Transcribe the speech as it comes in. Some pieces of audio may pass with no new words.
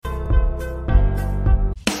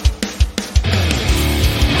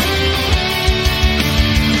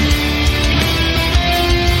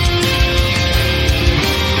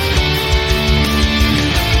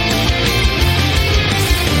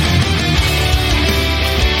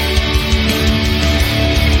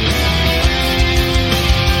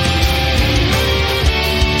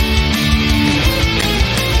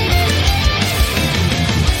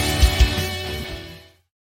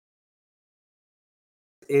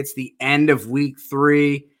It's the end of week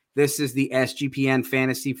 3. This is the SGPN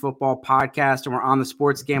Fantasy Football Podcast, and we're on the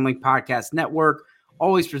Sports Gambling Podcast Network,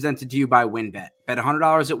 always presented to you by WynnBET. Bet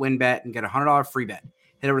 $100 at WynnBET and get a $100 free bet.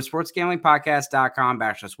 Head over to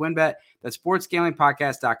sportsgamblingpodcast.com/WynnBET. That's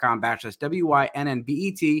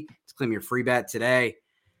sportsgamblingpodcast.com/WYNNBET to claim your free bet today.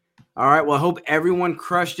 All right, well, I hope everyone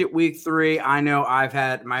crushed it week 3. I know I've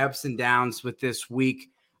had my ups and downs with this week.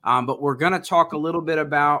 But we're going to talk a little bit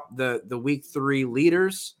about the week 3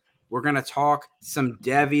 leaders. We're going to talk some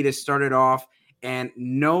Devy to start it off. And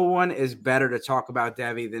no one is better to talk about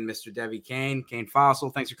Devy than Mr. Devy Kane. Kane Fossil,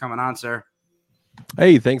 thanks for coming on, sir.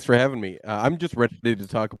 Hey, thanks for having me. I'm just ready to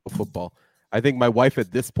talk about football. I think my wife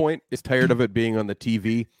at this point is tired of it being on the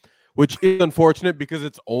TV, which is unfortunate because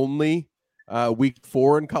it's only week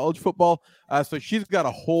 4 in college football. So she's got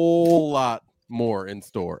a whole lot more in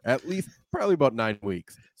store, at least probably about 9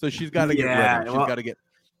 weeks. So she's got to get ready. She's got to get.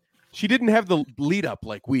 She didn't have the lead up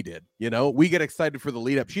like we did. You know, we get excited for the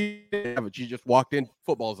lead up. She didn't have it. She just walked in.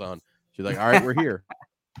 Football's on. She's like, "All right, we're here."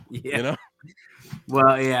 Yeah. You know.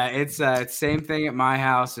 Well, yeah, it's same thing at my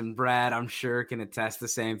house, and Brad, I'm sure, can attest the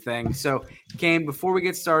same thing. So, Kane, before we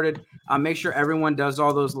get started, make sure everyone does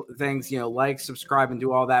all those things. You know, like, subscribe, and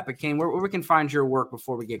do all that. But Kane, where we can find your work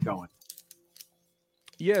before we get going?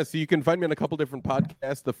 Yeah, so you can find me on a couple different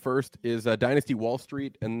podcasts. The first is Dynasty Wall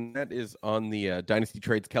Street, and that is on the Dynasty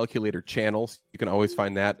Trades Calculator channels. You can always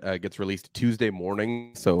find that. It gets released Tuesday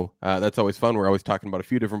morning, so that's always fun. We're always talking about a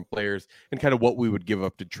few different players and kind of what we would give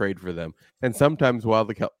up to trade for them, and sometimes why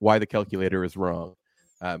the calculator is wrong.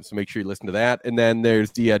 So make sure you listen to that. And then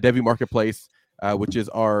there's the Devy Marketplace, which is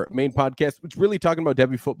our main podcast, which is really talking about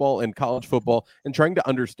Devy football and college football and trying to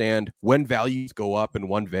understand when values go up and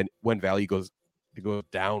when value goes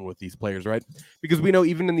down with these players, right? Because we know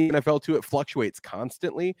even in the NFL too, it fluctuates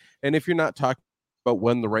constantly. And if you're not talking about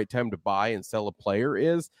when the right time to buy and sell a player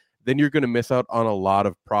is, then you're going to miss out on a lot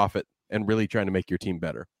of profit and really trying to make your team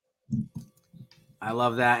better. I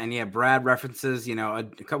love that. And yeah, Brad references,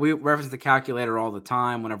 we reference the calculator all the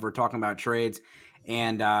time whenever we're talking about trades.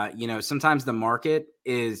 And, sometimes the market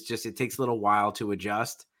is just, it takes a little while to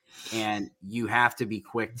adjust and you have to be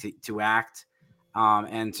quick to act.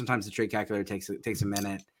 And sometimes the trade calculator takes a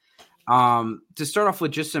minute. To start off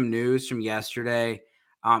with just some news from yesterday,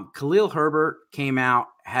 Khalil Herbert came out,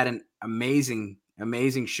 had an amazing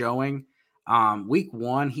showing. Week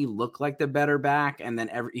 1, he looked like the better back, and then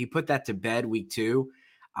he put that to bed week 2.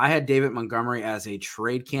 I had David Montgomery as a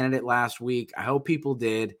trade candidate last week. I hope people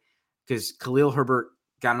did, because Khalil Herbert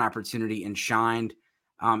got an opportunity and shined.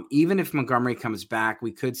 Even if Montgomery comes back,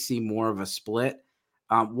 we could see more of a split.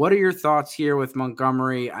 What are your thoughts here with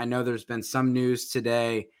Montgomery? I know there's been some news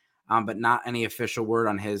today, but not any official word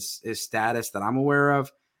on his status that I'm aware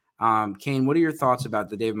of. Kane, what are your thoughts about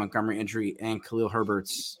the David Montgomery injury and Khalil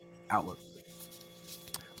Herbert's outlook?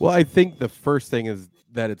 Well, I think the first thing is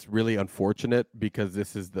that it's really unfortunate because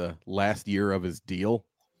this is the last year of his deal,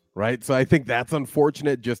 right? So I think that's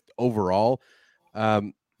unfortunate just overall.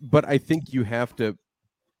 But I think you have to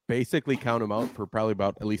basically count him out for probably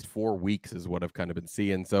about at least 4 weeks is what I've kind of been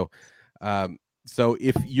seeing. So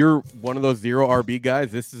if you're one of those 0 RB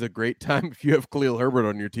guys, this is a great time if you have Khalil Herbert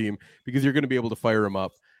on your team, because you're going to be able to fire him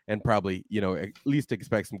up and probably, at least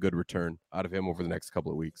expect some good return out of him over the next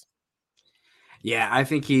couple of weeks. Yeah, I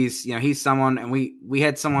think he's someone, and we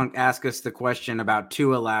had someone ask us the question about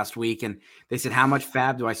Tua last week, and they said, how much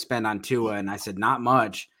fab do I spend on Tua? And I said, not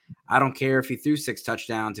much. I don't care if he threw 6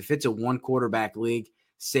 touchdowns. If it's a 1 quarterback league,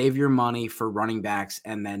 save your money for running backs,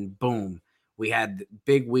 and then boom, we had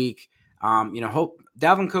big week. Hope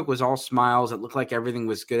Dalvin Cook was all smiles. It looked like everything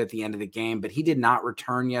was good at the end of the game, but he did not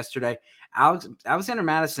return yesterday. Alexander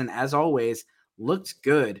Mattison, as always, looked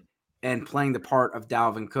good and playing the part of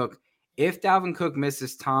Dalvin Cook. If Dalvin Cook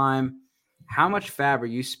misses time, how much fab are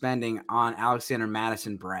you spending on Alexander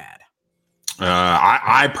Mattison, Brad?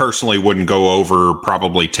 I personally wouldn't go over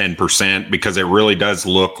probably 10% because it really does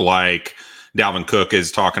look like Dalvin Cook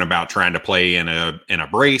is talking about trying to play in a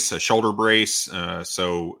brace, a shoulder brace.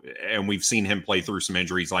 And we've seen him play through some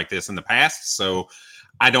injuries like this in the past. So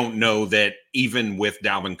I don't know that even with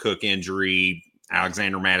Dalvin Cook injury,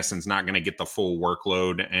 Alexander Madison's not going to get the full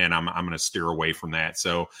workload, and I'm going to steer away from that.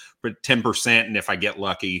 So, but 10%, and if I get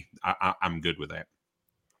lucky, I'm good with that.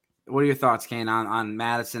 What are your thoughts, Kane, on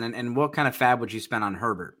Madison, and what kind of fab would you spend on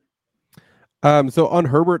Herbert? So on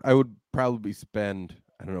Herbert, I would probably spend,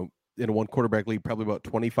 I don't know, in a 1 quarterback league, probably about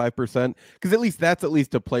 25%, because at least that's at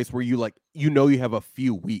least a place where you have a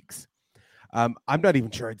few weeks. I'm not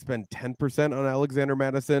even sure I'd spend 10% on Alexander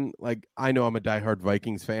Mattison. Like, I know I'm a diehard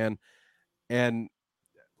Vikings fan, and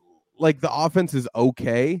like the offense is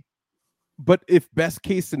okay, But if best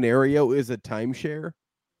case scenario is a timeshare,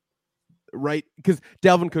 right? Because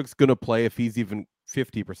Dalvin Cook's going to play if he's even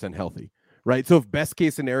 50% healthy, right? So if best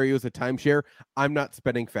case scenario is a timeshare, I'm not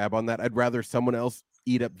spending fab on that. I'd rather someone else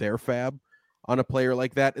eat up their fab on a player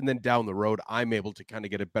like that. And then down the road, I'm able to kind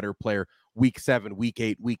of get a better player week 7, week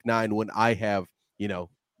 8, week 9, when I have,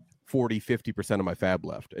 40, 50% of my fab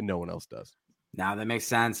left and no one else does. Now that makes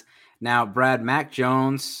sense. Now, Brad, Mac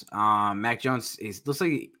Jones, looks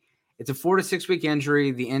like it's a 4 to 6 week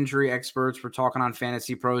injury. The injury experts were talking on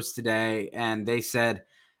Fantasy Pros today, and they said,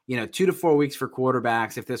 2 to 4 weeks for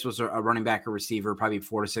quarterbacks. If this was a running back or receiver, probably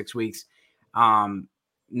 4 to 6 weeks.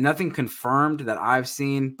 Nothing confirmed that I've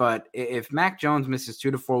seen, but if Mac Jones misses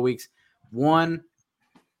 2 to 4 weeks, one,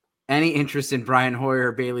 any interest in Brian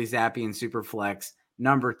Hoyer, Bailey Zappi, and Superflex?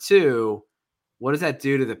 Number two, what does that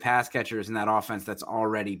do to the pass catchers in that offense that's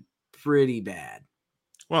already pretty bad?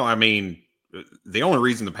 Well, I mean, the only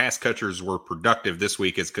reason the pass catchers were productive this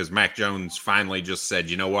week is because Mac Jones finally just said,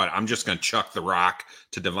 you know what, I'm just going to chuck the rock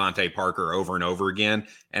to Devontae Parker over and over again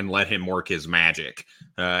and let him work his magic.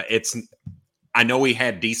 I know he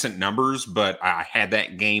had decent numbers, but I had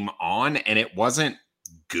that game on and it wasn't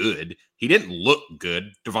good. He didn't look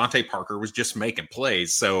good. Devontae Parker was just making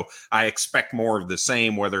plays. So I expect more of the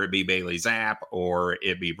same, whether it be Bailey Zapp or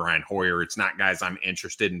it be Brian Hoyer. It's not guys I'm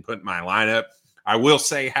interested in putting in my lineup. I will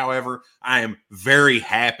say, however, I am very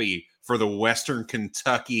happy for the Western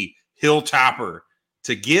Kentucky Hilltopper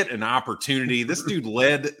to get an opportunity. This dude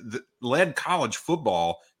led college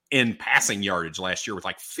football in passing yardage last year with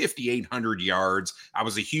like 5,800 yards. I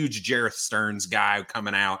was a huge Jareth Stearns guy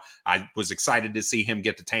coming out. I was excited to see him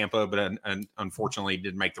get to Tampa, but unfortunately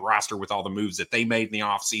didn't make the roster with all the moves that they made in the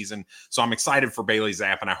offseason. So I'm excited for Bailey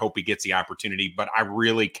Zapp, and I hope he gets the opportunity, but I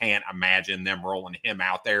really can't imagine them rolling him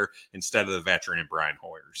out there instead of the veteran and Brian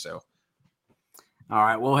Hoyer. So. All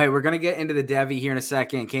right. Well, hey, we're going to get into the Devy here in a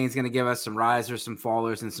second. Kane's going to give us some risers, some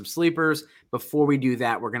fallers, and some sleepers. Before we do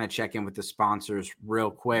that, we're going to check in with the sponsors real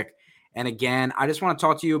quick. And again, I just want to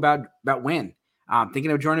talk to you about Win. Thinking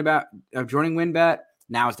of joining WynnBET?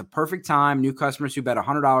 Now is the perfect time. New customers who bet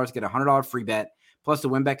 $100 get a $100 free bet. Plus, the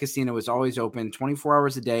WynnBET Casino is always open 24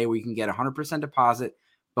 hours a day where you can get a 100% deposit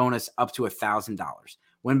bonus up to $1,000.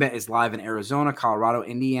 WynnBET is live in Arizona, Colorado,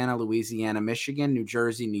 Indiana, Louisiana, Michigan, New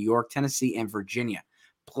Jersey, New York, Tennessee, and Virginia.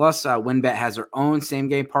 Plus, WynnBET has their own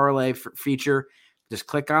same-game parlay feature. Just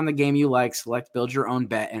click on the game you like, select build your own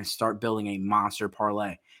bet, and start building a monster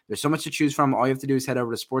parlay. There's so much to choose from. All you have to do is head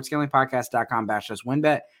over to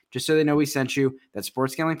sportsgamblingpodcast.com/WynnBET just so they know we sent you. That's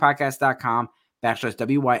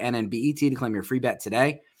sportsgamblingpodcast.com/WYNNBET to claim your free bet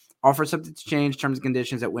today. Offer subject to change. Terms and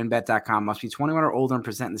conditions at wynnbet.com. Must be 21 or older and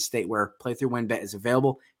present in the state where playthrough WynnBET is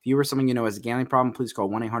available. If you or someone you know has a gambling problem, please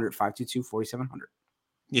call 1-800-522-4700.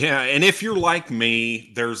 Yeah, and if you're like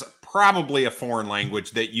me, there's probably a foreign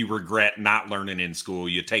language that you regret not learning in school.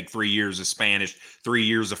 You take 3 years of Spanish, 3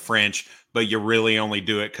 years of French, but you really only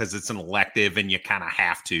do it because it's an elective and you kind of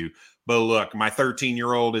have to. But look, my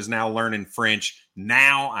 13-year-old is now learning French.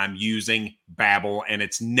 Now I'm using Babbel, and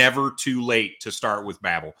it's never too late to start with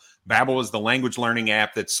Babbel. Babbel is the language learning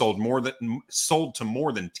app that's sold to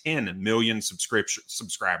more than 10 million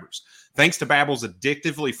subscribers. Thanks to Babbel's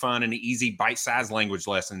addictively fun and easy bite-sized language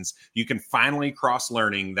lessons, you can finally cross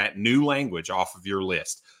learning that new language off of your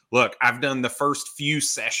list. Look, I've done the first few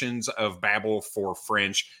sessions of Babbel for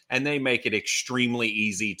French, and they make it extremely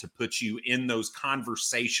easy to put you in those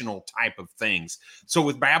conversational type of things. So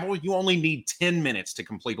with Babbel, you only need 10 minutes to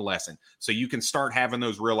complete a lesson. So you can start having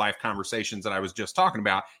those real-life conversations that I was just talking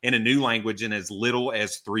about in a new language in as little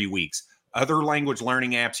as 3 weeks. Other language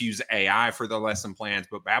learning apps use AI for the lesson plans,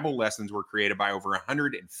 but Babbel lessons were created by over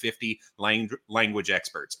 150 language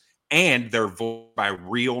experts. And they're voiced by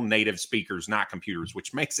real native speakers, not computers,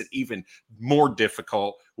 which makes it even more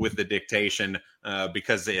difficult with the dictation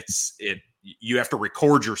because you have to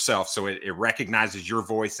record yourself so it recognizes your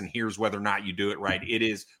voice and hears whether or not you do it right. It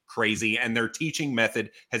is crazy. And their teaching method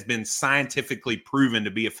has been scientifically proven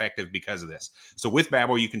to be effective because of this. So with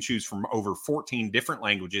Babbel, you can choose from over 14 different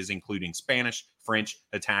languages, including Spanish, French,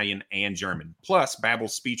 Italian, and German. Plus,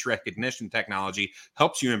 Babbel's speech recognition technology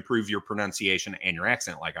helps you improve your pronunciation and your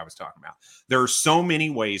accent, like I was talking about. There are so many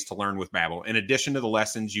ways to learn with Babbel. In addition to the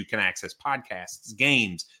lessons, you can access podcasts,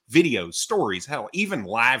 games, videos, stories, hell, even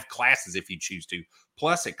live classes if you choose to.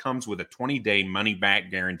 Plus, it comes with a 20-day money-back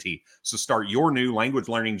guarantee. So start your new language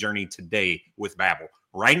learning journey today with Babbel.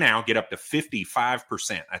 Right now, get up to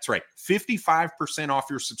 55%. That's right, 55% off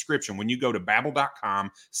your subscription when you go to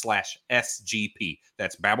babbel.com/SGP.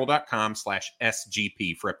 That's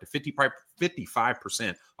babbel.com/SGP for up to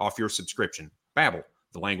 55% off your subscription. Babbel,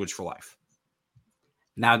 the language for life.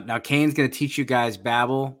 Now Kane's going to teach you guys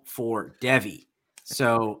Babel for Devy.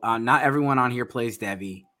 So not everyone on here plays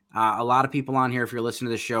Devy. A lot of people on here, if you're listening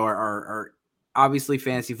to the show, are obviously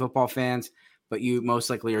fantasy football fans, but you most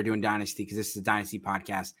likely are doing Dynasty because this is a Dynasty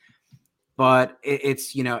podcast. But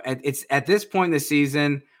it's at this point in the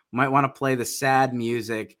season, might want to play the sad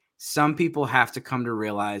music. Some people have to come to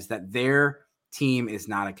realize that their team is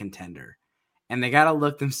not a contender, and they got to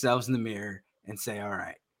look themselves in the mirror and say, all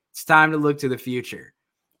right, it's time to look to the future.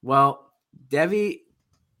 Well, Devy,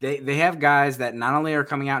 they have guys that not only are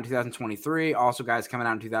coming out in 2023, also guys coming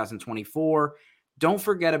out in 2024. Don't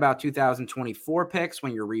forget about 2024 picks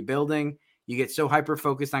when you're rebuilding. You get so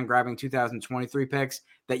hyper-focused on grabbing 2023 picks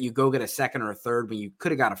that you go get a second or a third when you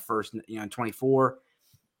could have got a first in 24.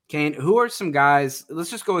 Kane, who are some guys, let's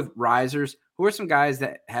just go with risers. Who are some guys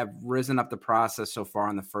that have risen up the process so far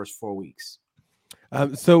in the first 4 weeks?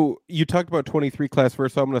 So you talked about 23 class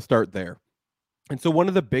first, so I'm going to start there. And so one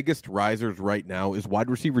of the biggest risers right now is wide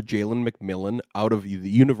receiver Jalen McMillan out of the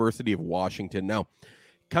University of Washington. Now,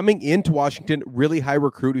 coming into Washington, really high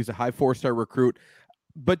recruit. He's a high 4-star recruit,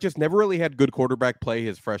 but just never really had good quarterback play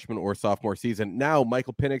his freshman or sophomore season. Now,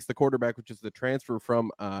 Michael Penix, the quarterback, which is the transfer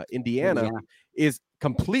from Indiana, is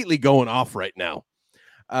completely going off right now.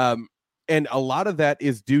 And a lot of that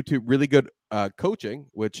is due to really good coaching,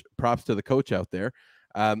 which props to the coach out there.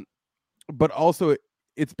 But also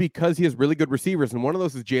it's because he has really good receivers, and one of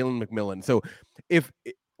those is Jalen McMillan. So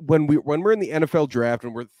when we're in the NFL draft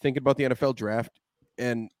and we're thinking about the NFL draft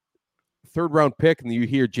and third round pick, and you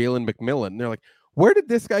hear Jalen McMillan, and they're like, where did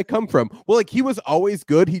this guy come from? Well, like, he was always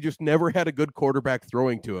good. He just never had a good quarterback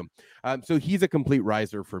throwing to him. So he's a complete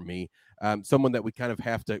riser for me. Someone that we kind of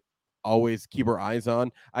have to always keep our eyes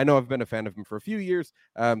on. I know I've been a fan of him for a few years.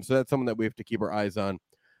 So that's someone that we have to keep our eyes on.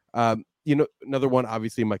 Another one,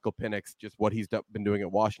 obviously, Michael Penix, just what he's been doing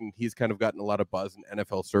at Washington. He's kind of gotten a lot of buzz in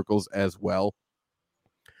NFL circles as well.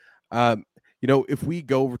 If we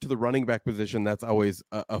go over to the running back position, that's always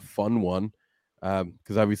a fun one,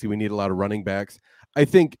 because obviously we need a lot of running backs. I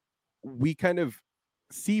think we kind of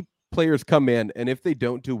see players come in, and if they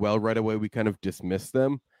don't do well right away, we kind of dismiss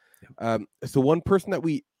them. So one person that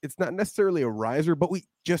it's not necessarily a riser, but we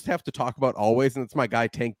just have to talk about always, and it's my guy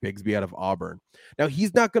Tank Bigsby out of Auburn. Now,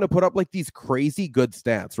 he's not going to put up like these crazy good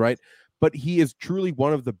stats, right? But he is truly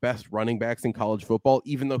one of the best running backs in college football,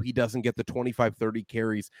 even though he doesn't get the 25, 30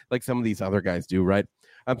 carries like some of these other guys do, right?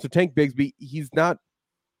 So Tank Bigsby, he's not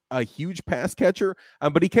a huge pass catcher,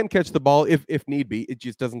 but he can catch the ball if need be. It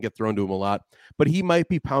just doesn't get thrown to him a lot. But he might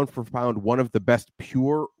be pound for pound one of the best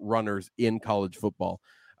pure runners in college football.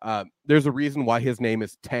 There's a reason why his name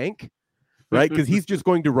is Tank, right? Because he's just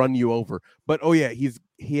going to run you over. But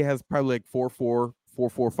he has probably like 4.4,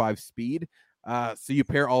 4.45 speed. So you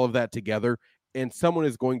pair all of that together, and someone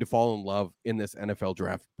is going to fall in love in this NFL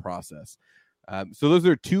draft process. So those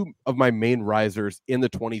are two of my main risers in the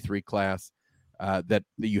 23 class that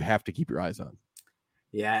you have to keep your eyes on.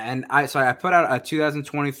 Yeah, and I put out a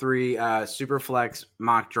 2023 Superflex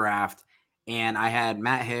mock draft. And I had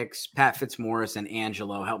Matt Hicks, Pat Fitzmaurice, and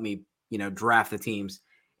Angelo help me, draft the teams.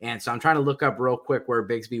 And so I'm trying to look up real quick where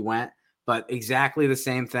Bigsby went, but exactly the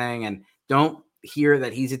same thing. And don't hear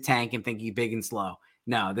that he's a tank and think he's big and slow.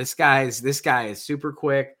 No, this guy is super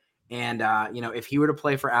quick. And, if he were to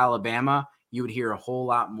play for Alabama, you would hear a whole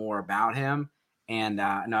lot more about him. And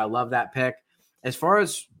I love that pick. As far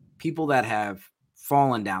as people that have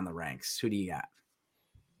fallen down the ranks, who do you got?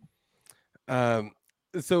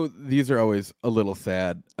 So these are always a little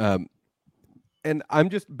sad. And I'm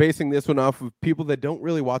just basing this one off of people that don't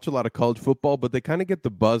really watch a lot of college football, but they kind of get the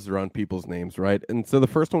buzz around people's names, right? And so the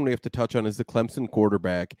first one we have to touch on is the Clemson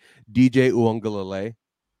quarterback, DJ Uiagalelei.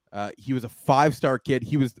 He was a 5-star kid.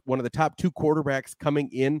 He was one of the top 2 quarterbacks coming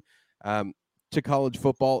in to college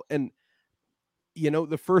football. And,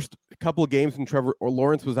 the first couple of games when Trevor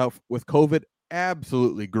Lawrence was out with COVID,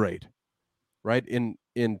 absolutely great, right? In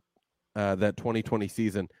that 2020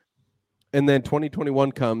 season. And then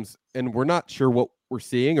 2021 comes, and we're not sure what we're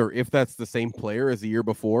seeing or if that's the same player as the year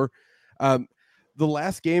before. The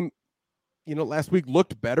last game, last week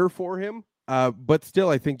looked better for him, but still,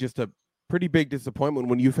 I think just a pretty big disappointment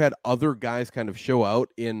when you've had other guys kind of show out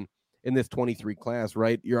in this 23 class,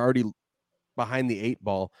 right? You're already behind the 8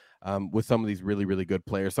 ball with some of these really, really good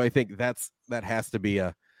players. So I think that has to be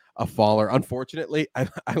a faller. Unfortunately,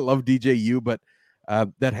 I love DJU, but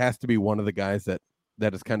that has to be one of the guys that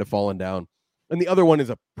has kind of fallen down. And the other one is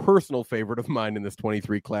a personal favorite of mine in this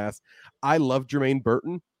 23 class. I love Jermaine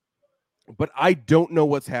Burton, but I don't know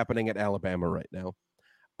what's happening at Alabama right now.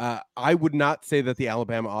 I would not say that the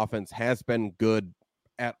Alabama offense has been good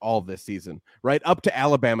at all this season, right? Up to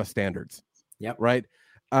Alabama standards. Yep. Right.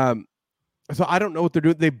 So I don't know what they're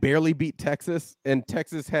doing. They barely beat Texas, and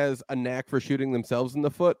Texas has a knack for shooting themselves in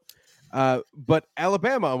the foot. But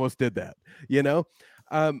Alabama almost did that,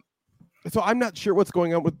 So I'm not sure what's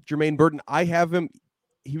going on with Jermaine Burton. I have him.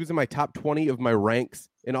 He was in my top 20 of my ranks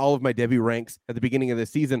in all of my Devy ranks at the beginning of the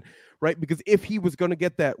season, right? Because if he was going to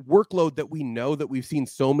get that workload that we know that we've seen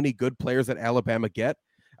so many good players at Alabama get,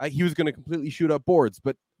 he was going to completely shoot up boards.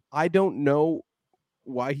 But I don't know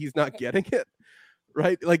why he's not getting it,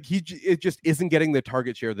 right? Like it just isn't getting the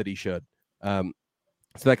target share that he should. So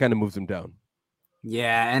that kind of moves him down.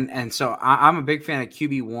 Yeah, and so I'm a big fan of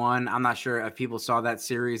QB1. I'm not sure if people saw that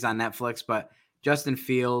series on Netflix, but Justin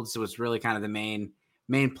Fields was really kind of the main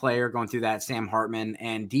player going through that. Sam Hartman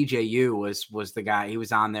and DJU was the guy. He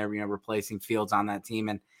was on there, replacing Fields on that team,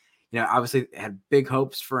 and obviously had big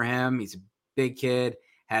hopes for him. He's a big kid,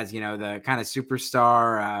 has the kind of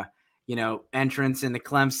superstar entrance into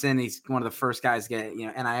Clemson. He's one of the first guys to get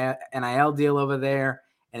NIL deal over there,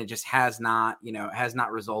 and it just has not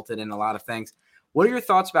resulted in a lot of things. What are your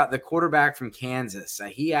thoughts about the quarterback from Kansas?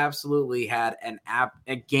 He absolutely had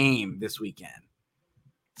a game this weekend.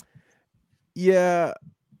 Yeah,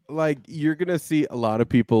 like you're gonna see a lot of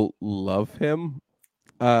people love him.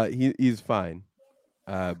 He's fine.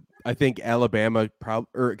 I think Kansas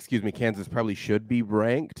probably should be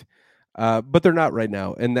ranked, but they're not right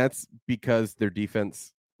now, and that's because their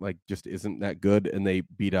defense just isn't that good, and they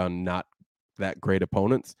beat on not that great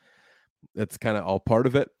opponents. That's kind of all part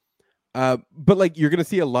of it. But you're going to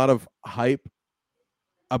see a lot of hype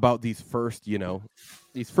about these first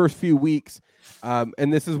few weeks.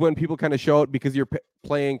 And this is when people kind of show out because you're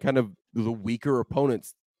playing kind of the weaker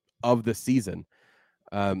opponents of the season.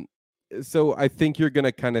 So I think you're going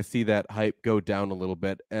to kind of see that hype go down a little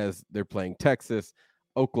bit as they're playing Texas,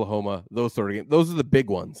 Oklahoma, those sort of games. Those are the big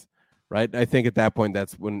ones, right? I think at that point,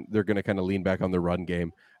 that's when they're going to kind of lean back on the run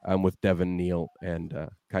game with Devin Neal and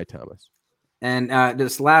Kai Thomas. And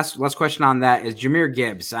this last question on that is Jahmyr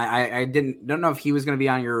Gibbs. I don't know if he was going to be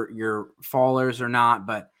on your fallers or not,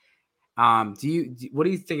 but what do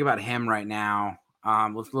you think about him right now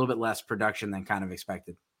with a little bit less production than kind of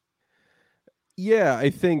expected? Yeah,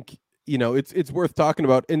 I think it's worth talking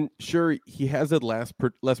about. And sure, he has less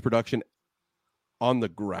production on the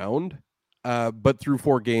ground, but through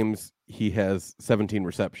 4 games he has 17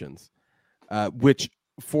 receptions, which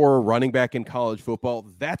for a running back in college football,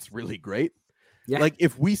 that's really great. Yeah.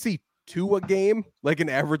 If we see 2 a game, an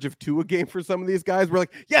average of 2 a game for some of these guys, we're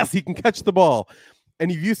like, yes, he can catch the ball.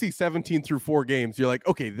 And if you see 17 through 4 games, you're like,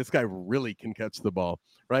 okay, this guy really can catch the ball,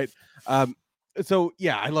 right? So,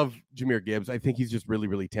 yeah, I love Jahmyr Gibbs. I think he's just really,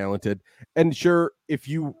 really talented. And sure, if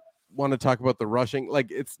you want to talk about the rushing,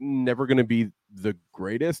 it's never going to be the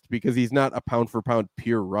greatest because he's not a pound-for-pound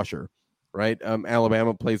pure rusher, right?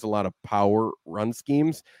 Alabama plays a lot of power run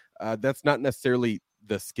schemes. That's not necessarily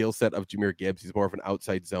the skill set of Jahmyr Gibbs. He's more of an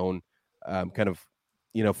outside zone, kind of,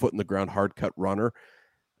 foot in the ground, hard cut runner.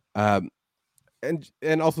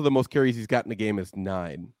 And also the most carries he's got in the game is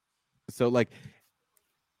 9. So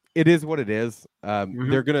it is what it is.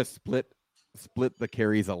 They're going to split the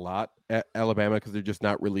carries a lot at Alabama because they're just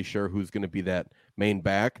not really sure who's going to be that main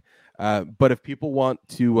back. But if people want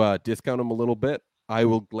to discount him a little bit, I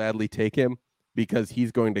will gladly take him because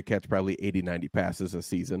he's going to catch probably 80, 90 passes a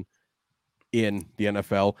season in the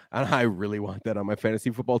NFL. And I really want that on my fantasy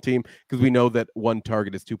football team because we know that one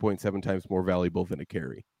target is 2.7 times more valuable than a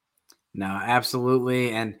carry. No,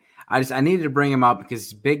 absolutely. And I needed to bring him up because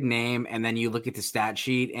it's a big name. And then you look at the stat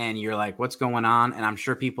sheet and you're like, what's going on? And I'm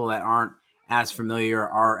sure people that aren't as familiar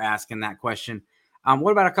are asking that question.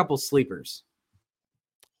 What about a couple sleepers?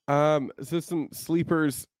 So some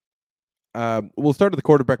sleepers, we'll start at the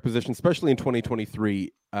quarterback position, especially in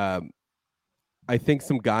 2023. I think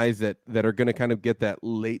some guys that are going to kind of get that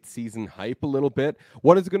late season hype a little bit.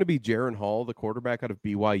 One is going to be Jaren Hall, the quarterback out of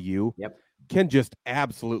BYU. Yep. Can just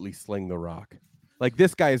absolutely sling the rock.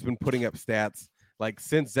 This guy has been putting up stats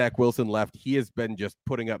since Zach Wilson left. He has been just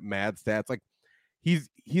putting up mad stats.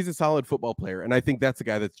 He's a solid football player, and I think that's a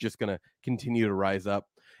guy that's just going to continue to rise up.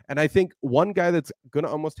 And I think one guy that's going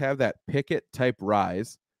to almost have that Pickett type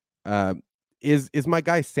rise is my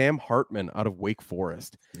guy Sam Hartman out of Wake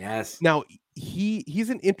Forest. Yes. Now he's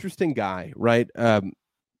an interesting guy, right?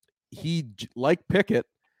 He, like Pickett,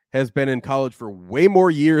 has been in college for way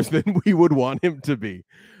more years than we would want him to be,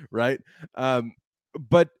 right?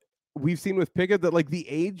 But we've seen with Pickett that the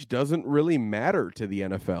age doesn't really matter to the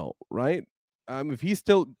NFL, right?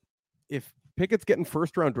 If Pickett's getting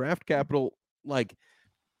first round draft capital,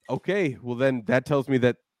 okay, well then that tells me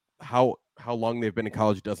that how long they've been in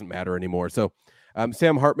college doesn't matter anymore. So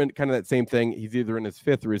Sam Hartman, kind of that same thing. He's either in his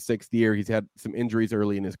 5th or his 6th year. He's had some injuries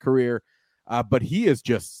early in his career, but he is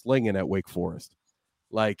just slinging at Wake Forest.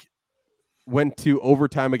 Like, went to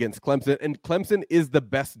overtime against Clemson, and Clemson is the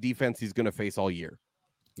best defense he's going to face all year.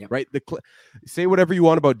 Yep. Right? Say whatever you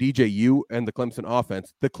want about DJU and the Clemson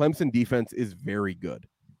offense. The Clemson defense is very good,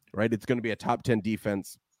 right? It's going to be a top 10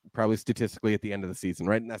 defense, probably statistically at the end of the season,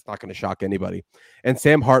 right? And that's not going to shock anybody. And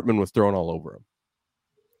Sam Hartman was thrown all over him,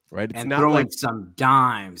 right? It's and not throwing like some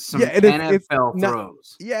dimes, some NFL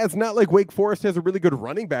throws. It's not like Wake Forest has a really good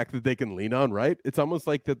running back that they can lean on, right? It's almost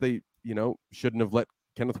like that they, shouldn't have let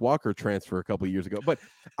Kenneth Walker transfer a couple of years ago, but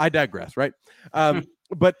I digress, right?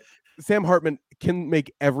 But Sam Hartman can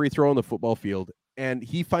make every throw on the football field, and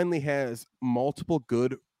he finally has multiple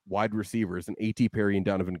good wide receivers in A.T. Perry and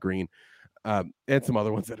Donovan Green, and some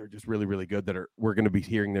other ones that are just really, really good we're going to be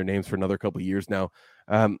hearing their names for another couple of years now.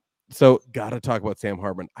 So got to talk about Sam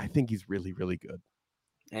Hartman. I think he's really, really good.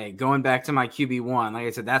 Hey, going back to my QB1, like I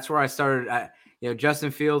said, that's where I started. Justin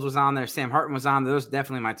Fields was on there. Sam Hartman was on there. Those are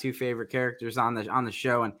definitely my 2 favorite characters on the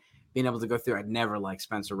show, and being able to go through, I'd never liked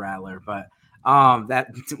Spencer Rattler, but that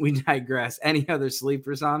we digress. Any other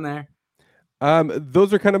sleepers on there?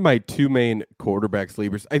 Those are kind of my 2 main quarterback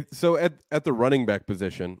sleepers. So at the running back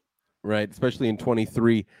position, right, especially in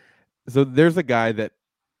 23, so there's a guy that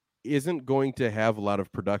isn't going to have a lot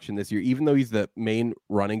of production this year, even though he's the main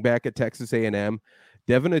running back at Texas A&M.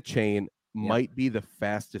 Devin Achane might be the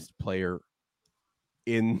fastest player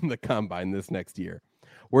in the combine this next year.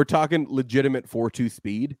 We're talking legitimate 4.2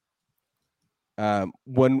 speed.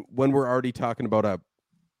 When we're already talking about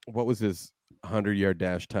what was his 100-yard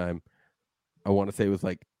dash time? I want to say it was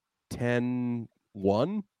like 10-1,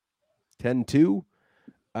 10-2.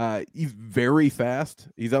 He's very fast.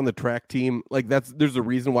 He's on the track team. Like there's a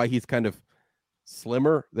reason why he's kind of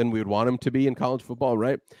slimmer than we would want him to be in college football,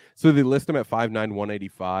 right? So they list him at 5'9",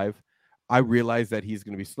 185. I realize that he's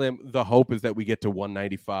going to be slim. The hope is that we get to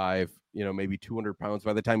 195, maybe 200 pounds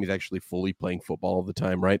by the time he's actually fully playing football all the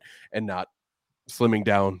time, right? And not slimming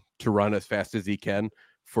down to run as fast as he can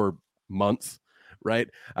for months, right?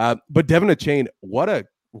 But Devin Achane, what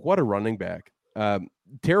a running back.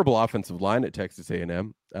 Terrible offensive line at Texas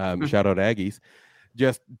A&M. Shout out Aggies.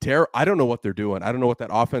 Just I don't know what they're doing. I don't know what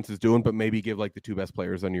that offense is doing, but maybe give like the 2 best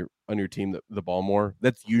players on your team the ball more.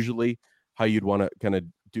 That's usually how you'd want to kind of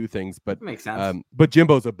do things, but that makes sense. But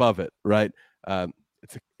Jimbo's above it, right?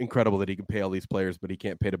 It's incredible that he can pay all these players, but he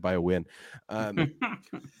can't pay to buy a win.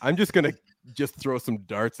 I'm just gonna throw some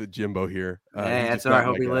darts at Jimbo here. Hey, that's all right. I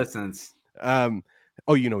hope he listens.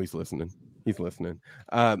 He's listening. He's listening.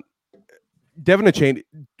 Devin Achane,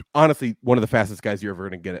 honestly, one of the fastest guys you're ever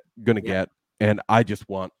gonna get, and I just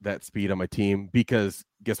want that speed on my team because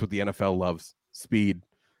guess what? The NFL loves speed.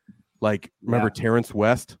 Like, remember Terrence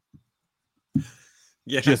West?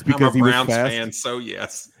 Yeah, just because I'm a Browns was fast. fan, so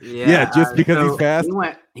yes. Yeah, just because he's fast.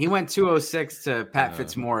 He went 206 to Pat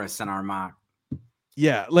Fitzmaurice in our mock.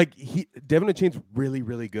 Yeah, like Devin Achane's really,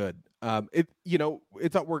 really good.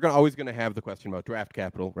 We're always going to have the question about draft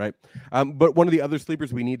capital, right? But one of the other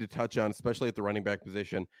sleepers we need to touch on, especially at the running back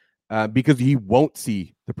position, because he won't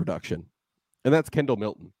see the production, and that's Kendall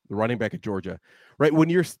Milton, the running back at Georgia, right? When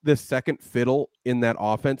you're the second fiddle in that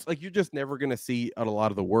offense, like you're just never going to see a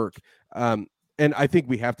lot of the work. And I think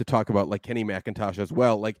we have to talk about like Kenny McIntosh as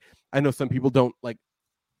well. Like I know some people don't like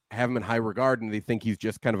have him in high regard and they think he's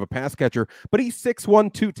just kind of a pass catcher, but he's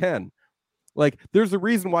 6'1", 210. Like there's a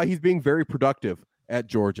reason why he's being very productive at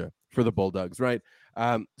Georgia for the Bulldogs, right?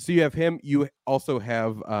 So you have him. You also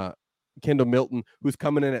have Kendall Milton, who's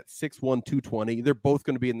coming in at 6'1", 220. They're both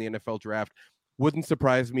going to be in the NFL draft. Wouldn't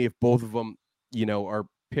surprise me if both of them, are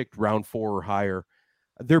picked round 4 or higher.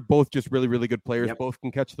 They're both just really, really good players. Yep. Both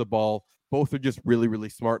can catch the ball. Both are just really, really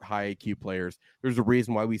smart, high IQ players. There's a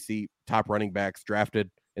reason why we see top running backs drafted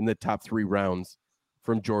in the top 3 rounds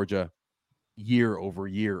from Georgia year over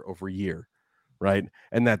year over year, right?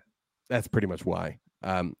 And that's pretty much why.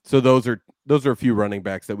 So those are a few running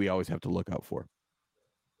backs that we always have to look out for.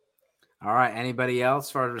 All right. Anybody else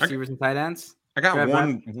for receivers and tight ends? I got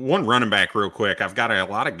one running back real quick. I've got a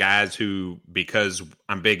lot of guys who, because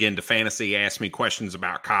I'm big into fantasy, ask me questions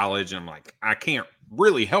about college, and I'm like, I can't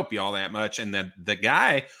really help you all that much. And then the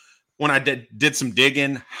guy, when I did some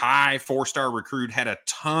digging, high 4-star recruit, had a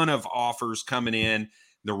ton of offers coming in.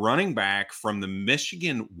 The running back from the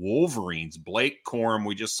Michigan Wolverines, Blake Corum,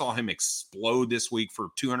 we just saw him explode this week for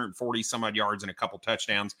 240 some odd yards and a couple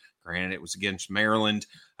touchdowns. Granted, it was against Maryland.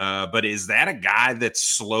 But is that a guy that's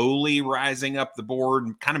slowly rising up the board,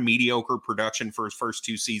 kind of mediocre production for his first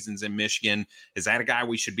 2 seasons in Michigan? Is that a guy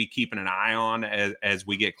we should be keeping an eye on as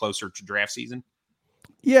we get closer to draft season?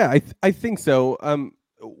 Yeah, I think so.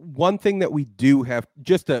 One thing that we do have,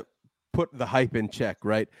 just to put the hype in check,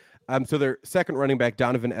 right? So their second running back,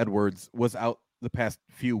 Donovan Edwards, was out the past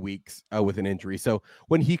few weeks with an injury. So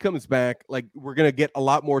when he comes back, like, we're going to get a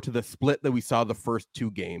lot more to the split that we saw the first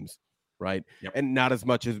two games, right? Yep. And not as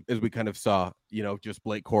much as we kind of saw, just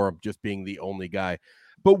Blake Corum just being the only guy.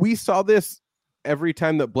 But we saw this every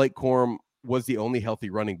time that Blake Corum was the only healthy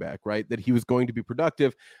running back, right? That he was going to be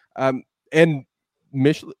productive. And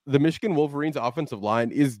the Michigan Wolverines offensive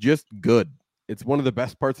line is just good. It's one of the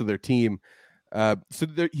best parts of their team. So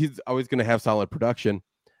he's always going to have solid production.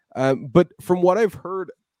 But from what I've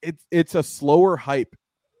heard, it's a slower hype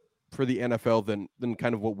for the NFL than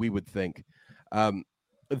kind of what we would think.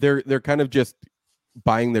 They're kind of just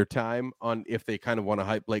buying their time on if they kind of want to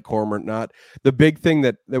hype Blake Corum or not. The big thing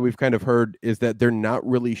that we've kind of heard is that they're not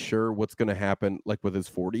really sure what's going to happen, like with his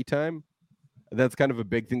 40 time. That's kind of a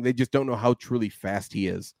big thing. They just don't know how truly fast he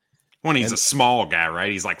is. When he's a small guy, right?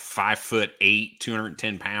 He's like 5'8",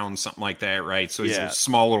 210 pounds, something like that, right? So he's a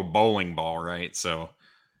small little bowling ball, right? So,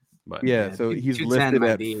 but so he's listed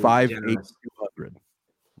at 5'8", 200.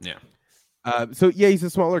 Yeah. So he's a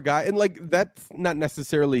smaller guy, and like that's not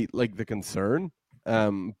necessarily like the concern.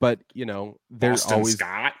 But there's Boston always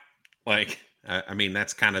Scott. Like, I mean,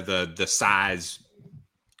 that's kind of the size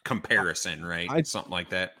comparison, right? Something like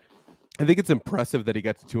that. I think it's impressive that he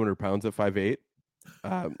got to 200 pounds at 5'8".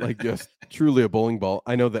 Like, just truly a bowling ball.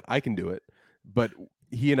 I know that I can do it, but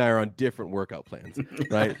he and I are on different workout plans,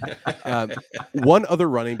 right? One other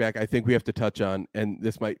running back I think we have to touch on, and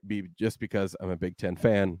this might be just because I'm a Big Ten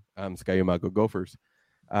fan, Ski-U-Mah-Go Gophers,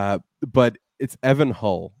 but it's Evan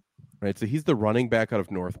Hull, right? So he's the running back out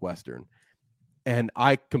of Northwestern, and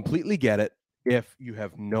I completely get it if you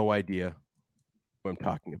have no idea what I'm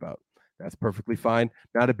talking about. That's perfectly fine.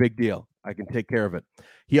 Not a big deal. I can take care of it.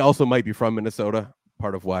 He also might be from Minnesota,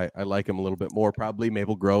 part of why I like him a little bit more, probably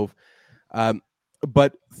Maple Grove.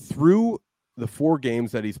 But through the 4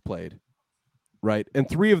 games that he's played, right, and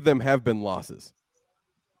 3 of them have been losses,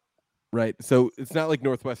 right? So it's not like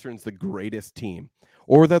Northwestern's the greatest team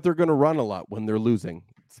or that they're going to run a lot when they're losing.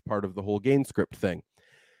 It's part of the whole game script thing.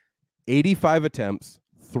 85 attempts,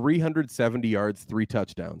 370 yards, 3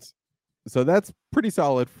 touchdowns. So that's pretty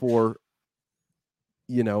solid for,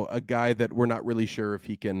 a guy that we're not really sure if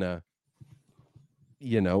he can,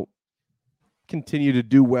 continue to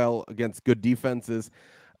do well against good defenses.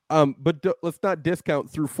 But let's not discount,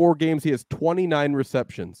 through 4 games, he has 29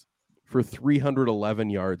 receptions for 311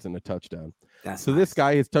 yards and a touchdown. So this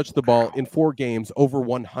guy has touched the ball in 4 games over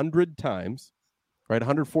 100 times, right?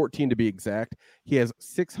 114 to be exact. He has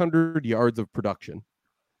 600 yards of production,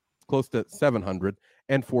 close to 700,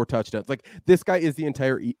 and 4 touchdowns. Like, this guy is the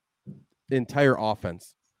entire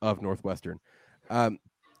offense of Northwestern.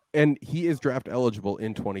 And he is draft eligible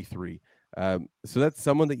in 23. So that's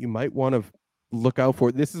someone that you might want to look out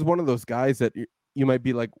for. This is one of those guys that you might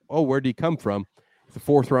be like, oh, where'd he come from? It's a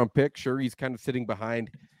 4th-round pick. Sure, he's kind of sitting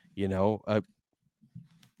behind, an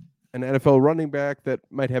NFL running back that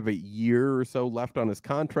might have a year or so left on his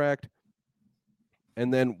contract.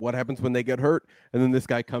 And then what happens when they get hurt? And then this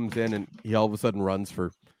guy comes in and he all of a sudden runs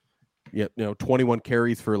for, 21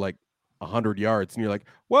 carries for like 100 yards. And you're like,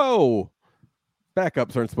 whoa,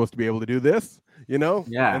 backups aren't supposed to be able to do this,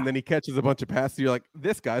 Yeah. And then he catches a bunch of passes. You're like,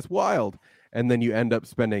 this guy's wild. And then you end up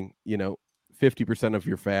spending, 50% of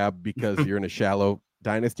your fab because you're in a shallow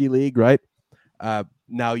dynasty league, right?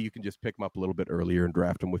 Now you can just pick him up a little bit earlier and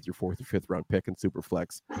draft him with your 4th or 5th round pick in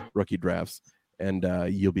Superflex rookie drafts. And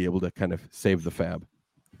you'll be able to kind of save the fab.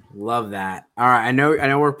 Love that. All right. I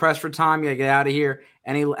know we're pressed for time. You gotta get out of here.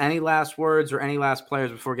 Any last words or any last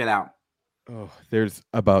players before we get out? Oh, there's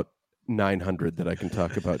about 900 that I can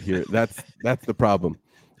talk about here. That's the problem.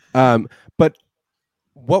 But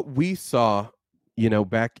what we saw,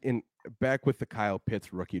 back with the Kyle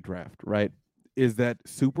Pitts rookie draft, right, is that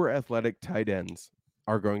super athletic tight ends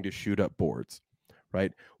are going to shoot up boards,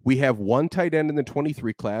 right? We have 1 tight end in the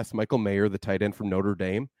 23 class, Michael Mayer, the tight end from Notre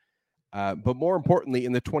Dame. But more importantly,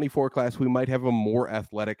 in the 24 class, we might have a more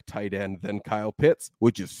athletic tight end than Kyle Pitts,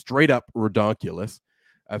 which is straight up redonkulous,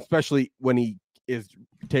 especially when he is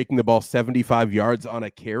taking the ball 75 yards on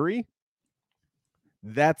a carry.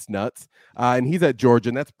 That's nuts. And he's at Georgia,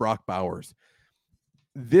 and that's Brock Bowers.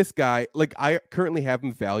 This guy, like, I currently have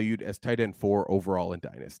him valued as tight end 4 overall in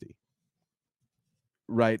Dynasty.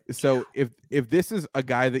 Right. So if this is a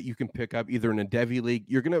guy that you can pick up either in a Devy league,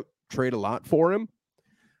 you're going to trade a lot for him.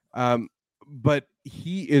 But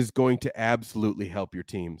he is going to absolutely help your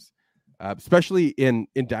teams, especially in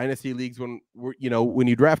dynasty leagues when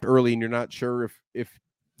you draft early and you're not sure if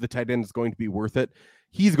the tight end is going to be worth it.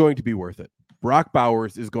 He's going to be worth it. Brock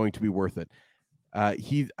Bowers is going to be worth it. I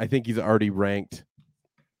think he's already ranked.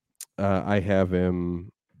 I have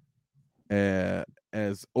him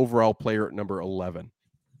as overall player at number 11.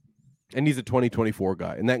 And he's a 2024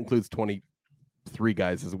 guy, and that includes 23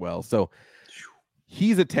 guys as well. So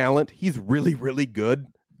he's a talent. He's really, really good.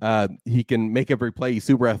 He can make every play. He's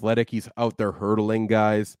super athletic. He's out there hurdling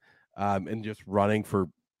guys and just running for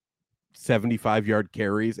 75-yard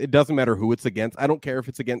carries. It doesn't matter who it's against. I don't care if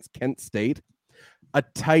it's against Kent State. A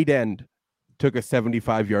tight end took a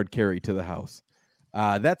 75-yard carry to the house.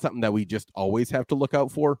 That's something that we just always have to look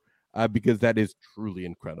out for because that is truly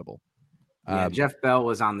incredible. Yeah, Jeff Bell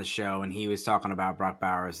was on the show and he was talking about Brock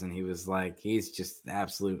Bowers and he was like, he's just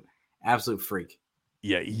absolute freak.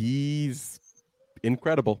 Yeah, he's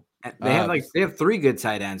incredible. They have 3 good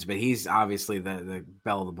tight ends, but he's obviously the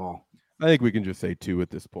bell of the ball. I think we can just say 2 at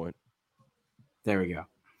this point. There we go.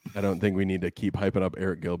 I don't think we need to keep hyping up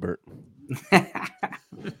Eric Gilbert.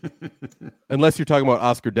 Unless you're talking about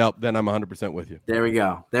Oscar Delp, then I'm 100% with you. There we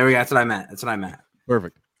go. That's what I meant.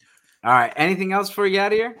 Perfect. All right. Anything else for you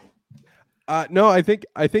out of here? No, I think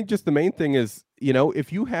just the main thing is,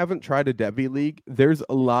 if you haven't tried a Devy League, there's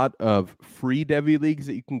a lot of free Devy Leagues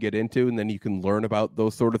that you can get into, and then you can learn about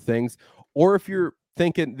those sort of things. Or if you're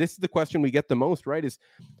thinking, this is the question we get the most, right, is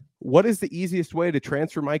what is the easiest way to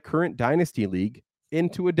transfer my current Dynasty League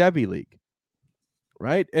into a Devy League,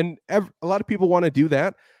 right? And a lot of people want to do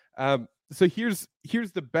that. So here's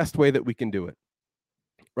the best way that we can do it,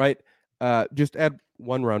 right? Just add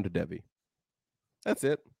 1 round of Devy. That's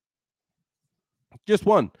it. Just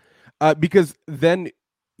 1. Because then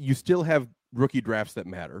you still have rookie drafts that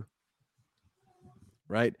matter,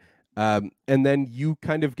 right? And then you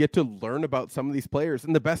kind of get to learn about some of these players.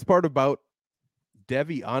 And the best part about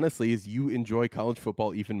Devy, honestly, is you enjoy college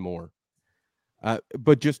football even more.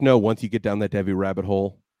 But just know, once you get down that Devy rabbit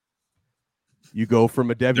hole, you go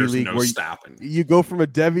from a Devy league you go from a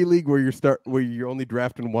Devy league where you're only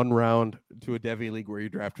drafting 1 round to a Devy league where you're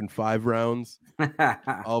drafting 5 rounds.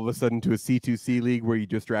 All of a sudden to a C2C league where you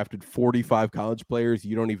just drafted 45 college players.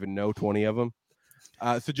 You don't even know 20 of them.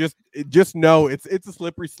 So just know it's a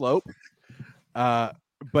slippery slope.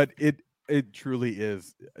 But it truly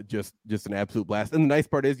is just an absolute blast. And the nice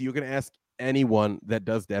part is you can ask anyone that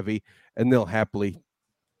does Devy and they'll happily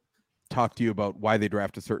talk to you about why they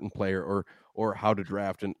draft a certain player or how to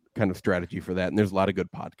draft and kind of strategy for that. And there's a lot of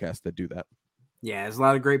good podcasts that do that. Yeah, there's a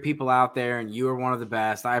lot of great people out there, and you are one of the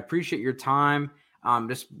best. I appreciate your time.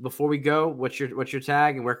 Just before we go, what's your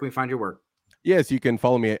tag and where can we find your work? Yes, you can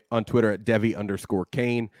follow me on Twitter at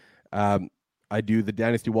Devy_Kane. I do the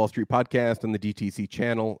Dynasty Wall Street podcast on the DTC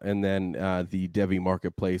channel, and then the Devy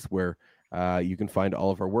Marketplace, where you can find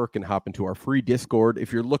all of our work and hop into our free Discord.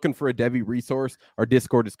 If you're looking for a Devy resource, our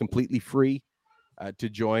Discord is completely free to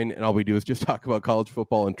join, and all we do is just talk about college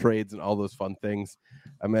football and trades and all those fun things,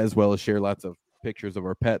 as well as share lots of pictures of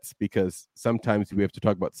our pets, because sometimes we have to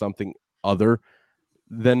talk about something other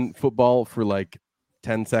than football for like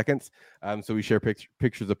 10 seconds. So we share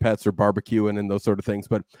pictures of pets or barbecuing and those sort of things.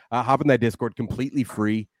 But hop in that Discord, completely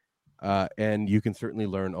free. And you can certainly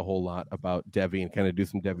learn a whole lot about Devy and kind of do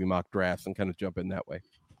some Devy mock drafts and kind of jump in that way.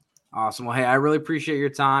 Awesome. Well, hey, I really appreciate your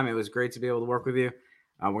time. It was great to be able to work with you.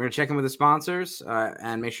 We're going to check in with the sponsors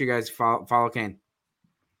and make sure you guys follow Kane.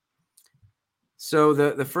 So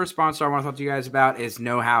the first sponsor I want to talk to you guys about is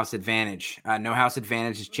No House Advantage. No House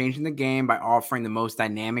Advantage is changing the game by offering the most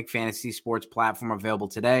dynamic fantasy sports platform available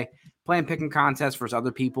today. Play and pick and contests versus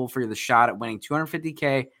other people for the shot at winning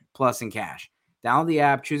 $250K plus in cash. Download the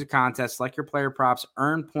app, choose a contest, select your player props,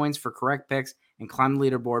 earn points for correct picks, and climb the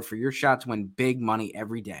leaderboard for your shot to win big money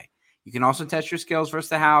every day. You can also test your skills versus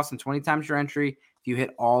the house and 20 times your entry if you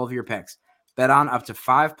hit all of your picks. Bet on up to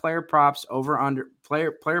 5 player props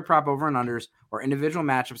player prop over and unders or individual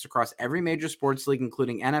matchups across every major sports league,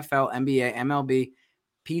 including NFL, NBA, MLB,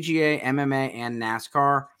 PGA, MMA, and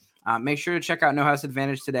NASCAR. Make sure to check out No House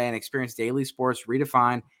Advantage today and experience daily sports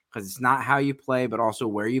redefined, because it's not how you play, but also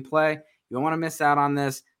where you play. You don't want to miss out on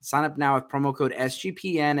this. Sign up now with promo code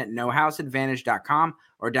SGPN at nohouseadvantage.com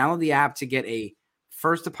or download the app to get a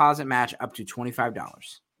first deposit match up to $25.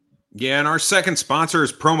 Yeah, and our second sponsor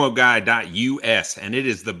is promoguy.us, and it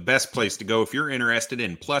is the best place to go if you're interested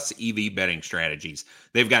in plus EV betting strategies.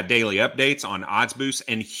 They've got daily updates on odds boosts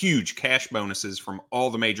and huge cash bonuses from all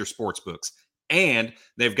the major sports books. And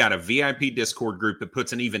they've got a VIP Discord group that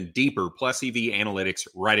puts an even deeper plus EV analytics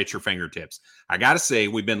right at your fingertips. I got to say,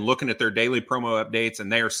 we've been looking at their daily promo updates, and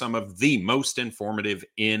they are some of the most informative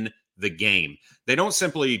in the game. They don't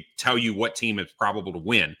simply tell you what team is probable to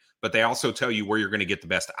win, but they also tell you where you're going to get the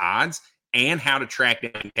best odds and how to track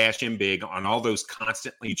down and cash in big on all those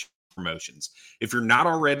constantly promotions. If you're not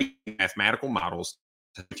already mathematical models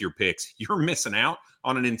with your picks, you're missing out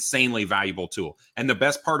on an insanely valuable tool. And the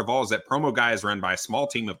best part of all is that Promo Guy is run by a small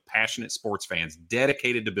team of passionate sports fans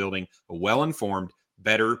dedicated to building a well-informed,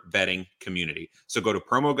 better betting community. So go to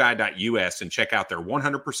promoguy.us and check out their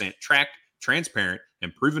 100% tracked, transparent,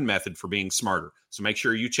 and proven method for being smarter. So make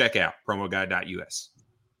sure you check out promoguy.us.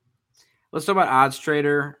 Let's talk about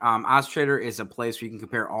OddsTrader. OddsTrader is a place where you can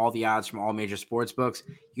compare all the odds from all major sports books.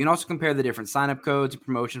 You can also compare the different sign-up codes and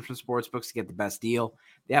promotions from sports books to get the best deal.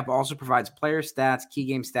 The app also provides player stats, key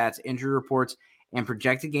game stats, injury reports, and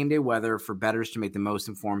projected game day weather for bettors to make the most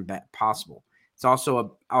informed bet possible. It's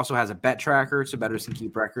also has a bet tracker, so bettors can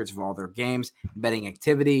keep records of all their games, betting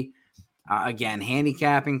activity. Again,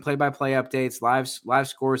 handicapping, play-by-play updates, live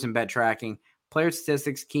scores and bet tracking, player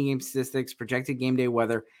statistics, key game statistics, projected game day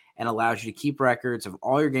weather, and allows you to keep records of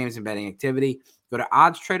all your games and betting activity. Go to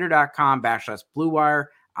oddstrader.com/BlueWire.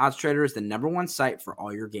 OddsTrader is the #1 site for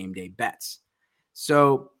all your game day bets.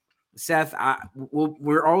 So, Seth,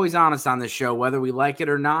 we're always honest on this show, whether we like it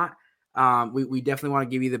or not. We definitely want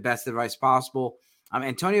to give you the best advice possible.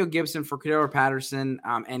 Antonio Gibson for Cordero Patterson,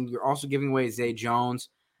 and you're also giving away Zay Jones.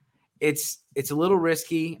 It's a little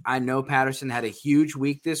risky. I know Patterson had a huge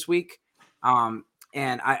week this week.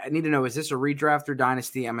 And I need to know, is this a redraft or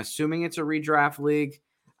dynasty? I'm assuming it's a redraft league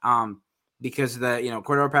because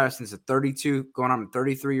Cordero Patterson's a 32 going on a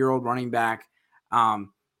 33-year-old running back.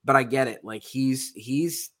 But I get it. Like he's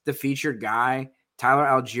the featured guy. Tyler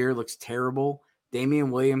Algier looks terrible. Damian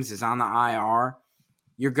Williams is on the IR.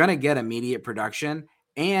 You're going to get immediate production,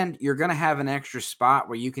 and you're going to have an extra spot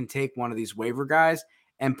where you can take one of these waiver guys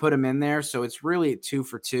and put him in there. So it's really a 2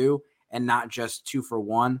 for 2 and not just 2 for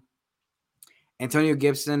 1. Antonio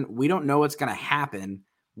Gibson, we don't know what's going to happen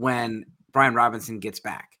when Brian Robinson gets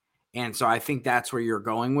back. And so I think that's where you're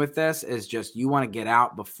going with this is just you want to get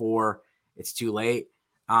out before it's too late.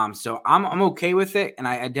 So I'm okay with it. And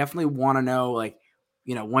I definitely want to know,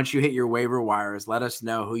 once you hit your waiver wires, let us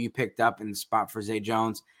know who you picked up in the spot for Zay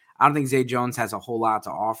Jones. I don't think Zay Jones has a whole lot to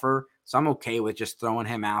offer. So I'm okay with just throwing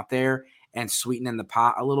him out there and sweetening the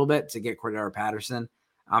pot a little bit to get Cordero Patterson.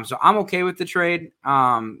 So I'm okay with the trade.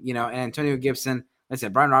 And Antonio Gibson, like I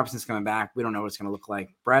said, Brian Robinson's coming back. We don't know what it's going to look like.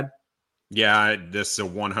 Brad? Yeah, this is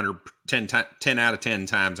a 10 out of 10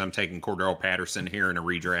 times I'm taking Cordero Patterson here in a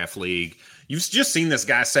redraft league. You've just seen this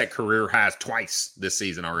guy set career highs twice this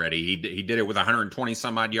season already. He did it with 120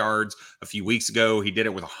 some odd yards a few weeks ago. He did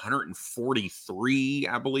it with 143,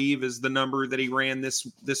 I believe, is the number that he ran this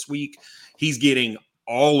week. He's getting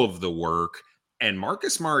all of the work. And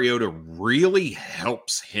Marcus Mariota really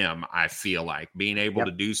helps him, I feel like, being able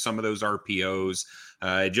to do some of those RPOs.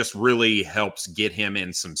 It just really helps get him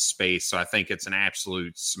in some space. So I think it's an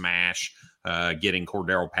absolute smash getting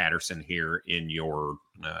Cordero Patterson here in your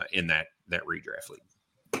in that redraft league.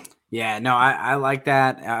 Yeah, no, I like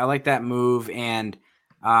that. I like that move. And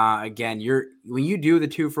again, when you do the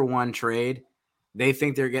 2 for 1 trade, they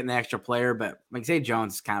think they're getting the extra player, but like Zay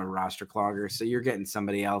Jones is kind of a roster clogger, so you're getting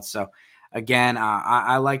somebody else. So again,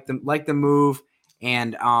 I like the move.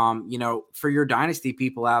 And for your dynasty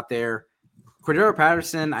people out there, Cordero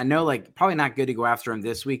Patterson, I know probably not good to go after him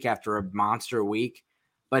this week after a monster week,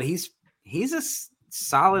 but he's a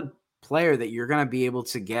solid player that you're going to be able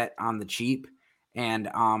to get on the cheap. And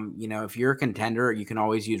if you're a contender, you can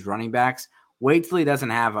always use running backs. Wait till he doesn't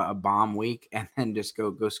have a bomb week and then just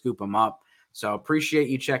go scoop him up. So appreciate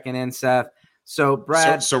you checking in, Seth. So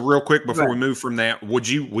Brad, so real quick before we move from that, would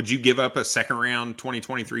you give up a second round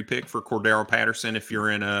 2023 pick for Cordero Patterson if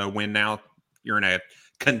you're in a win now? You're in a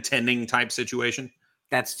contending type situation?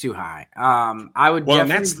 That's too high. I would. Well,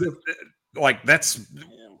 that's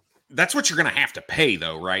what you're going to have to pay,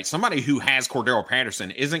 though, right? Somebody who has Cordero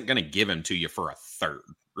Patterson isn't going to give him to you for a third,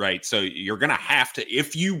 right? So you're going to have to,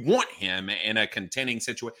 if you want him in a contending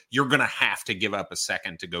situation, you're going to have to give up a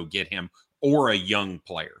second to go get him or a young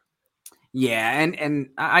player. Yeah, and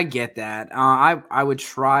I get that. I would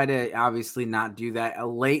try to obviously not do that. A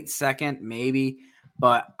late second, maybe,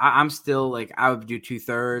 but I'm still I would do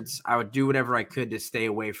 2/3. I would do whatever I could to stay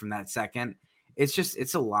away from that second.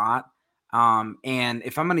 It's a lot. And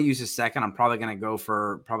if I'm going to use a second, I'm probably going to go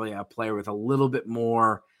for probably a player with a little bit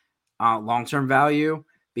more long-term value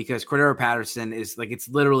because Cordero Patterson is it's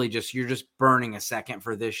literally you're just burning a second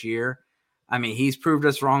for this year. I mean, he's proved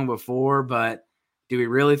us wrong before, but do we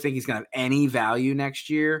really think he's going to have any value next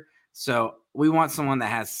year? So we want someone that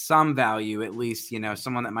has some value, at least,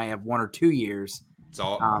 someone that might have 1 or 2 years. It's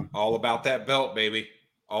all about that belt, baby.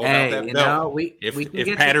 All about that belt.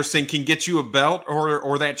 If Patterson can get you a belt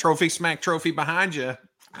or that trophy smack trophy behind you,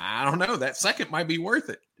 I don't know. That second might be worth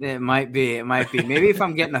it. It might be. Maybe if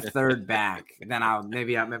I'm getting a third back, then I'll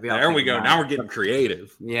There we go. Now we're getting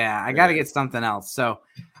creative. Yeah, I got to get something else. So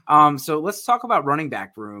let's talk about running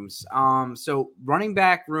back rooms. So running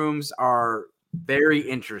back rooms are very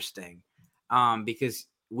interesting because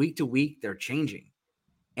week to week they're changing.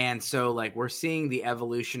 And so like we're seeing the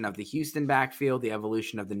evolution of the Houston backfield, the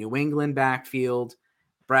evolution of the New England backfield.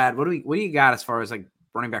 Brad, what do you got as far as like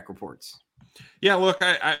running back reports? Yeah, look,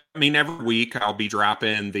 I mean, every week I'll be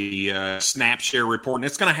dropping the snap share report, and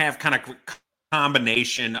it's going to have kind of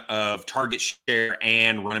combination of target share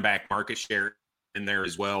and running back market share in there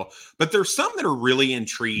as well. But there's some that are really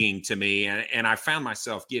intriguing to me, and I found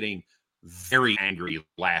myself getting very angry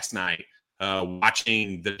last night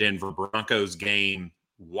watching the Denver Broncos game,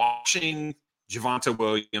 watching Javonte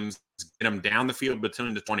Williams get him down the field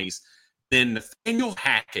between the 20s, then Nathaniel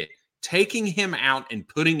Hackett taking him out and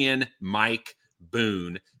putting in Mike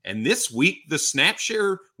Boone. And this week, the snap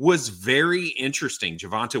share was very interesting.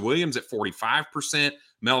 Javonte Williams at 45%,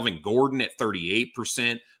 Melvin Gordon at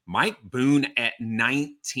 38%, Mike Boone at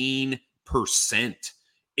 19%.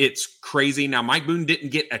 It's crazy. Now, Mike Boone didn't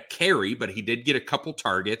get a carry, but he did get a couple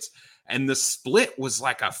targets. And the split was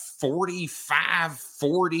like a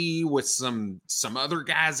 45-40 with some other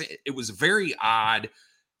guys. It was very odd.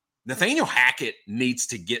 Nathaniel Hackett needs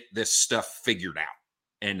to get this stuff figured out.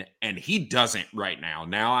 And he doesn't right now.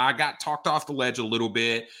 Now, I got talked off the ledge a little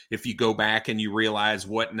bit. If you go back and you realize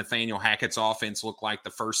what Nathaniel Hackett's offense looked like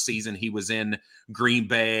the first season he was in Green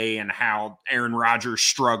Bay and how Aaron Rodgers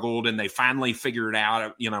struggled and they finally figured it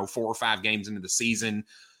out, 4 or 5 games into the season.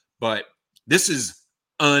 But this is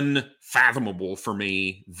unfathomable for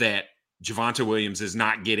me that Javonte Williams is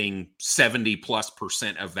not getting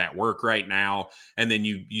 70+% of that work right now. And then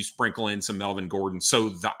you sprinkle in some Melvin Gordon. So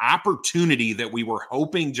the opportunity that we were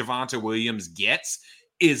hoping Javonte Williams gets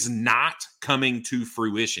is not coming to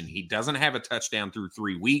fruition. He doesn't have a touchdown through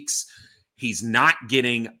 3 weeks. He's not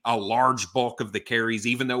getting a large bulk of the carries,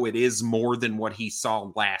 even though it is more than what he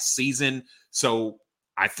saw last season. So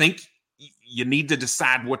I think you need to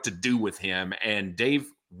decide what to do with him. And Dave,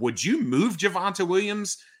 would you move Javonte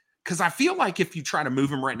Williams? Because I feel like if you try to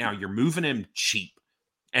move him right now, you're moving him cheap.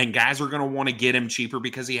 And guys are going to want to get him cheaper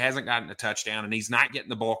because he hasn't gotten a touchdown and he's not getting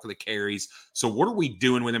the bulk of the carries. So what are we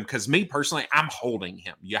doing with him? Because me personally, I'm holding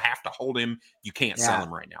him. You have to hold him. You can't sell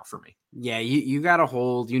him right now for me. Yeah, you got to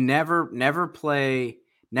hold. You never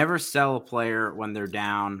sell a player when they're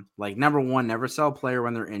down. Like number one, never sell a player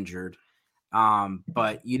when they're injured.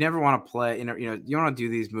 But you never want to play. You want to do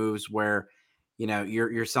these moves where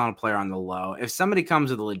you're selling a player on the low. If somebody comes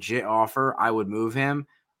with a legit offer, I would move him,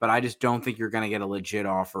 but I just don't think you're going to get a legit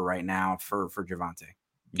offer right now for Javonte.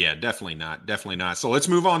 Yeah, definitely not. Definitely not. So let's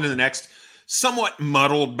move on to the next somewhat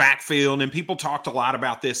muddled backfield. And people talked a lot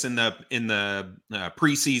about this in the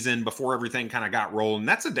preseason before everything kind of got rolling.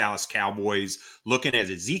 That's the Dallas Cowboys looking at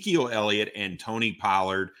Ezekiel Elliott and Tony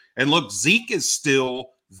Pollard. And look, Zeke is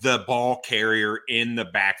still the ball carrier in the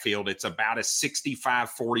backfield. It's about a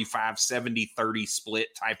 65-45, 70-30 split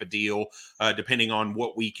type of deal, depending on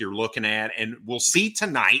what week you're looking at. And we'll see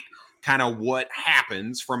tonight kind of what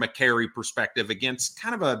happens from a carry perspective against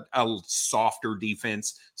kind of a softer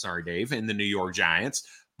defense. Sorry, Dave, in the New York Giants.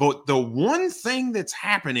 But the one thing that's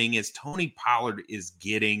happening is Tony Pollard is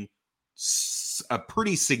getting a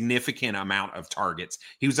pretty significant amount of targets.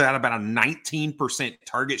 He was at about a 19%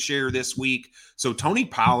 target share this week. So Tony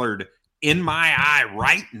Pollard, in my eye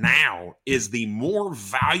right now, is the more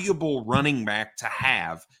valuable running back to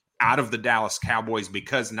have out of the Dallas Cowboys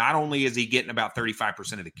because not only is he getting about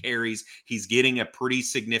 35% of the carries, he's getting a pretty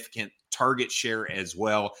significant target share as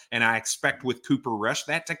well. And I expect with Cooper Rush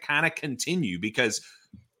that to kind of continue because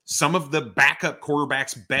some of the backup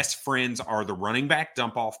quarterbacks' best friends are the running back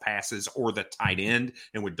dump-off passes or the tight end.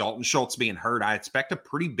 And with Dalton Schultz being hurt, I expect a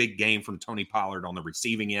pretty big game from Tony Pollard on the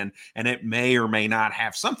receiving end. And it may or may not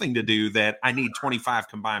have something to do that I need 25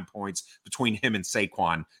 combined points between him and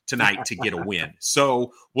Saquon tonight to get a win.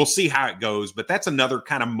 So we'll see how it goes. But that's another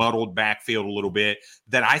kind of muddled backfield a little bit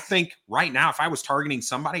that I think right now, if I was targeting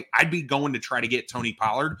somebody, I'd be going to try to get Tony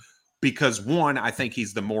Pollard. Because one, I think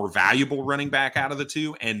he's the more valuable running back out of the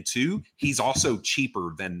two, and two, he's also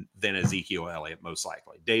cheaper than Ezekiel Elliott, most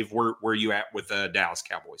likely. Dave, where are you at with the Dallas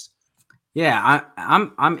Cowboys? Yeah,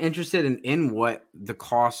 I'm interested in what the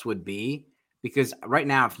cost would be because right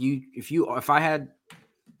now, if I had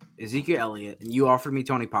Ezekiel Elliott and you offered me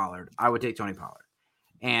Tony Pollard, I would take Tony Pollard,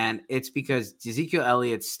 and it's because Ezekiel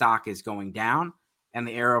Elliott's stock is going down and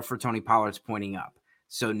the arrow for Tony Pollard's pointing up.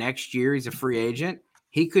 So next year he's a free agent.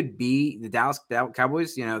 He could be the Dallas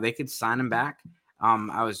Cowboys, they could sign him back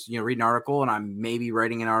I was, reading an article, and I'm maybe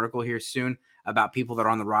writing an article here soon about people that are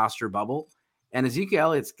on the roster bubble. And Ezekiel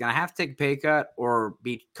Elliott's going to have to take a pay cut or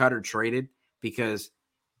be cut or traded because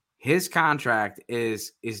his contract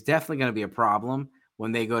is definitely going to be a problem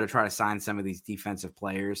when they go to try to sign some of these defensive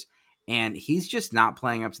players. And he's just not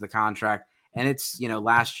playing up to the contract. And it's,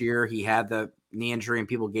 last year he had the knee injury and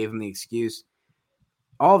people gave him the excuse.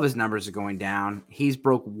 All of his numbers are going down. He's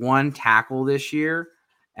broke 1 tackle this year.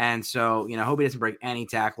 And so, hope he doesn't break any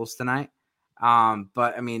tackles tonight.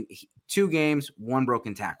 But 2 games, 1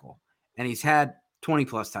 broken tackle. And he's had 20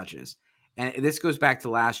 plus touches. And this goes back to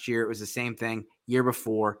last year. It was the same thing. Year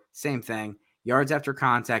before, same thing. Yards after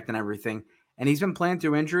contact and everything. And he's been playing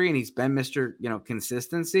through injury, and he's been Mr.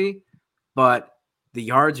 Consistency. But the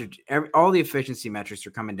yards are all the efficiency metrics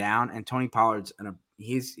are coming down, and Tony Pollard's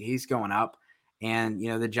he's going up. And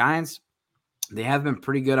the Giants, they have been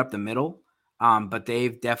pretty good up the middle, but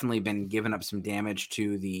they've definitely been giving up some damage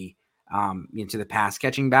to the pass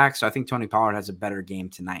catching back. So I think Tony Pollard has a better game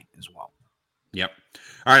tonight as well. Yep.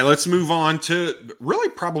 All right, let's move on to really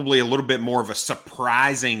probably a little bit more of a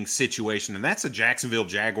surprising situation, and that's the Jacksonville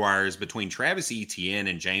Jaguars between Travis Etienne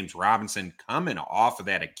and James Robinson coming off of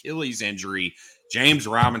that Achilles injury. James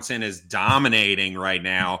Robinson is dominating right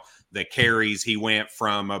now the carries. He went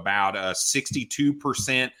from about a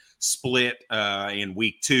 62% split in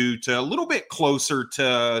week 2 to a little bit closer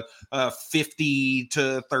to 50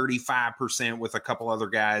 to 35% with a couple other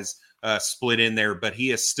guys split in there, but he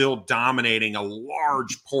is still dominating a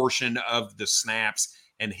large portion of the snaps,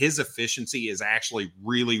 and his efficiency is actually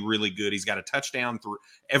really, really good. He's got a touchdown through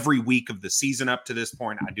every week of the season up to this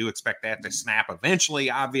point. I do expect that to snap eventually,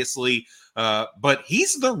 obviously, but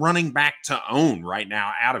he's the running back to own right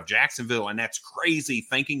now out of Jacksonville, and that's crazy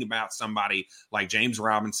thinking about somebody like James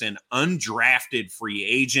Robinson, undrafted free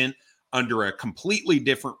agent, under a completely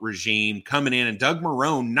different regime coming in, and Doug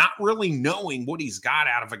Marrone not really knowing what he's got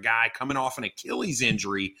out of a guy coming off an Achilles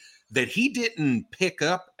injury that he didn't pick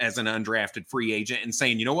up as an undrafted free agent and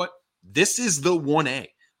saying, you know what, this is the 1A.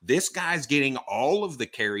 This guy's getting all of the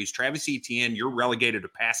carries. Travis Etienne, you're relegated to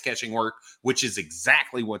pass catching work, which is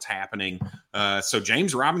exactly what's happening. So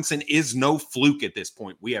James Robinson is no fluke at this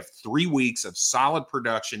point. We have 3 weeks of solid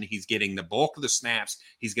production. He's getting the bulk of the snaps.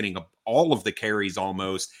 He's getting all of the carries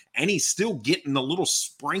almost, and he's still getting a little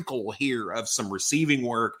sprinkle here of some receiving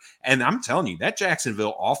work. And I'm telling you, that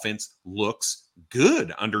Jacksonville offense looks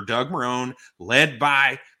good under Doug Marrone, led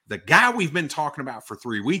by the guy we've been talking about for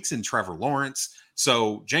 3 weeks in Trevor Lawrence.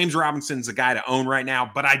 So James Robinson's a guy to own right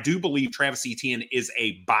now, but I do believe Travis Etienne is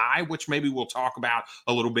a buy, which maybe we'll talk about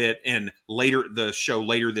a little bit in the show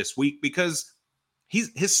later this week, because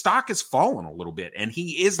his stock has fallen a little bit, and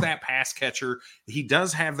he is that pass catcher. He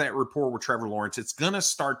does have that rapport with Trevor Lawrence. It's going to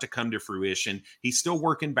start to come to fruition. He's still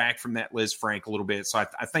working back from that Liz Frank a little bit. So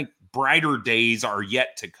I think brighter days are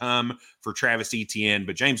yet to come for Travis Etienne,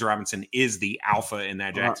 but James Robinson is the alpha in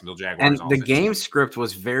that Jacksonville Jaguars and offense. The game script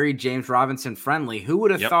was very James Robinson friendly. Who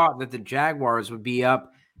would have thought that the Jaguars would be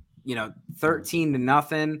up,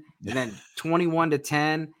 13-0 and then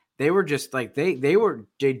 21-10? They were just like they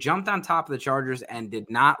jumped on top of the Chargers and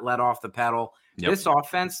did not let off the pedal. Yep. This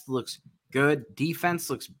offense looks good.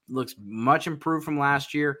 Defense looks much improved from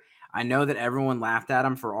last year. I know that everyone laughed at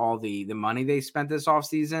them for all the money they spent this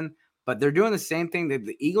offseason, but they're doing the same thing.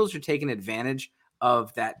 The Eagles are taking advantage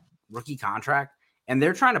of that rookie contract, and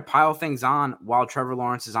they're trying to pile things on while Trevor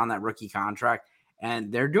Lawrence is on that rookie contract,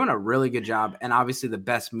 and they're doing a really good job. And obviously the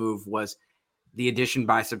best move was the addition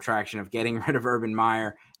by subtraction of getting rid of Urban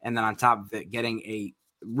Meyer, and then on top of it, getting a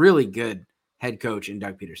really good head coach in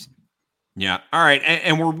Doug Peterson. Yeah. All right.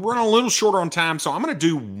 And we're running a little short on time, so I'm going to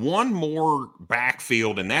do one more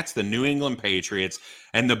backfield, and that's the New England Patriots.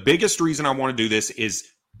 And the biggest reason I want to do this is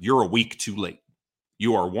you're a week too late.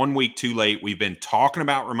 You are 1 week too late. We've been talking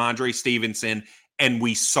about Ramondre Stevenson, and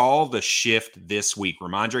we saw the shift this week.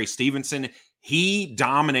 Ramondre Stevenson, he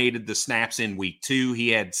dominated the snaps in week 2. He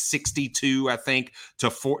had 62, I think,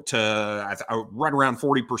 to right around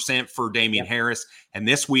 40% for Damian Harris. And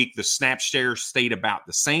this week, the snap share stayed about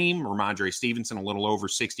the same. Ramondre Stevenson, a little over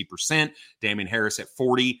 60%. Damian Harris at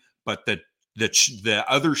 40%. But the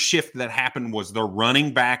other shift that happened was the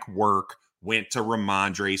running back work went to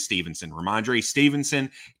Ramondre Stevenson. Ramondre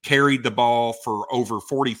Stevenson carried the ball for over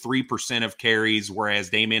 43% of carries,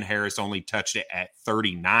 whereas Damian Harris only touched it at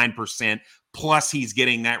 39%. Plus, he's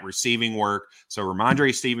getting that receiving work. So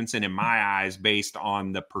Ramondre Stevenson, in my eyes, based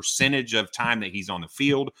on the percentage of time that he's on the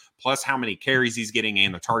field, plus how many carries he's getting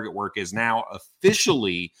and the target work, is now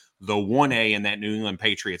officially the 1A in that New England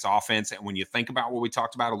Patriots offense. And when you think about what we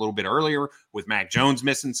talked about a little bit earlier with Mac Jones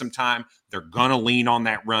missing some time, they're going to lean on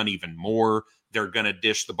that run even more. they're going to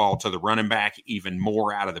dish the ball to the running back even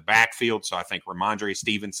more out of the backfield. So I think Ramondre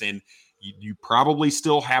Stevenson, you probably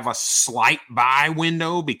still have a slight buy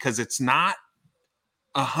window because it's not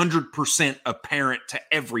 100% apparent to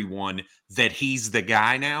everyone that he's the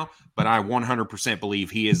guy now, but I 100%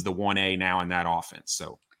 believe he is the 1A now in that offense.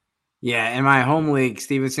 So, yeah, in my home league,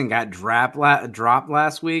 Stevenson got dropped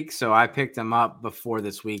last week, so I picked him up before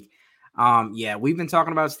this week. Yeah, we've been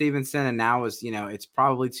talking about Stevenson, and now it's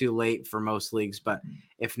probably too late for most leagues, but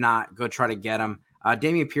if not, go try to get him.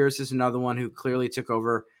 Dameon Pierce is another one who clearly took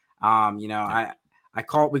over.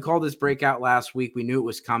 We called this breakout last week. We knew it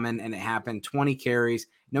was coming, and it happened. 20 carries.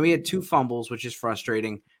 No, he had 2 fumbles, which is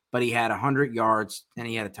frustrating, but he had 100 yards and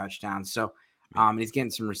he had a touchdown. So he's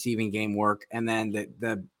getting some receiving game work. And then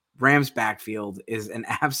the Rams backfield is an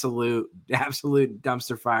absolute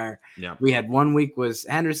dumpster fire. Yeah. We had 1 week was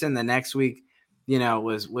Henderson. The next week,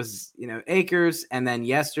 was Akers. And then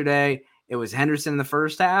yesterday it was Henderson in the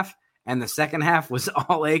first half, and the second half was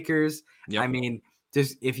all Akers. Yep. I mean,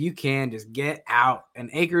 just if you can, just get out. And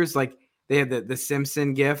Akers, like they had the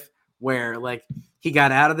Simpson gif where like he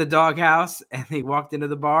got out of the doghouse and he walked into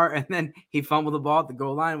the bar, and then he fumbled the ball at the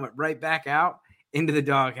goal line, went right back out into the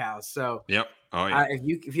doghouse. So yep. Oh yeah.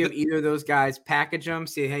 If you have either of those guys, package them.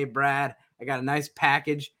 Say, hey, Brad, I got a nice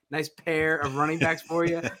pair of running backs for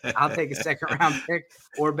you. I'll take a second round pick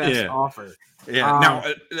or best offer. Yeah. Now,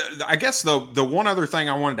 I guess the one other thing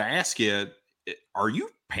I wanted to ask you, are you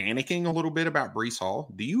panicking a little bit about Breece Hall?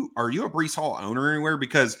 Are you a Breece Hall owner anywhere?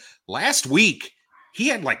 Because last week he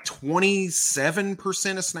had like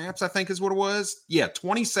 27% of snaps, I think is what it was. Yeah,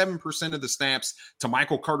 27% of the snaps to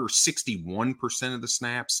Michael Carter, 61% of the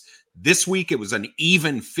snaps. This week it was an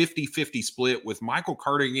even 50-50 split with Michael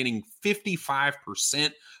Carter getting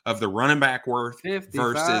 55% of the running back worth 55?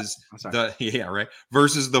 versus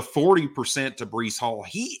versus the 40% to Breece Hall.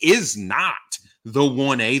 He is not the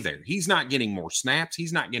 1A there. He's not getting more snaps.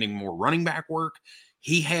 He's not getting more running back work.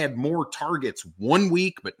 He had more targets 1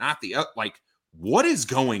 week, but not the other. Like, what is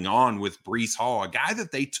going on with Breece Hall, a guy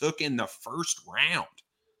that they took in the first round?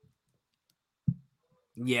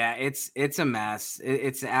 Yeah, it's a mess.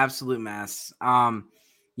 It's an absolute mess. I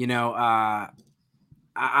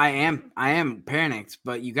am panicked,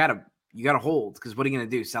 but you gotta hold, because what are you gonna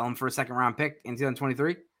do? Sell him for a second round pick in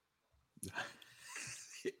 2023?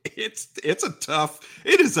 It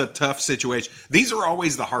is a tough situation. These are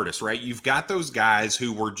always the hardest, right? You've got those guys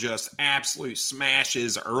who were just absolute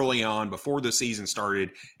smashes early on before the season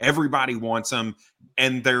started. Everybody wants them,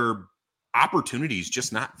 and their opportunity is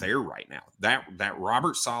just not there right now. That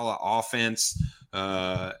Robert Saleh offense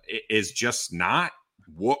is just not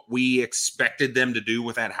what we expected them to do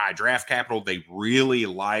with that high draft capital. They really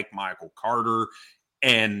like Michael Carter.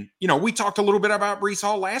 And, we talked a little bit about Breece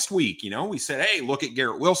Hall last week. We said, hey, look at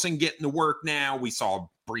Garrett Wilson getting to work now. We saw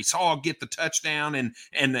Breece Hall get the touchdown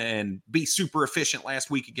and be super efficient last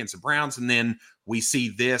week against the Browns. And then we see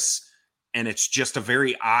this, and it's just a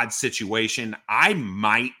very odd situation. I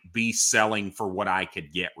might be selling for what I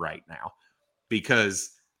could get right now because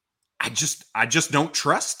I just don't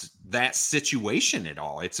trust that situation at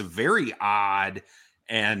all. It's a very odd.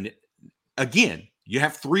 And again, you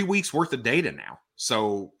have 3 weeks worth of data now.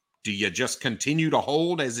 So do you just continue to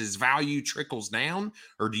hold as his value trickles down,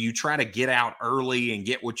 or do you try to get out early and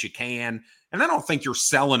get what you can? And I don't think you're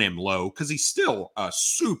selling him low because he's still a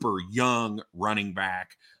super young running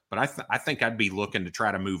back. But I think I'd be looking to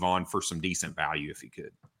try to move on for some decent value if you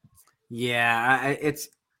could. Yeah,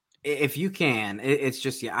 if you can. It's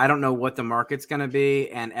just, I don't know what the market's going to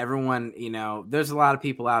be. And everyone, there's a lot of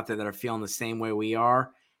people out there that are feeling the same way we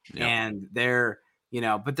are. Yep. And they're,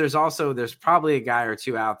 but there's probably a guy or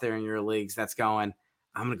two out there in your leagues that's going,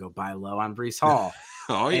 I'm going to go buy low on Breece Hall.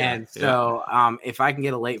 Oh, yeah. And so if I can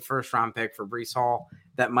get a late first round pick for Breece Hall,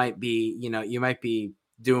 that might be, you might be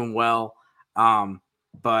doing well.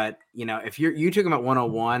 But, if you took him at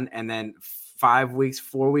 101 and then 4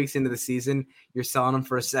 weeks into the season, you're selling him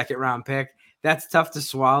for a second round pick, that's tough to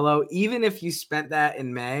swallow. Even if you spent that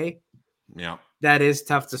in May, that is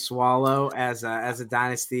tough to swallow as a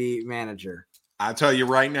dynasty manager. I tell you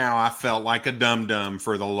right now, I felt like a dum-dum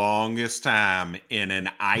for the longest time in an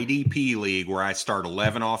IDP league where I start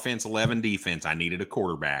 11 offense, 11 defense. I needed a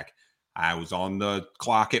quarterback. I was on the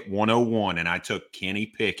clock at 101, and I took Kenny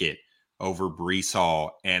Pickett over Breece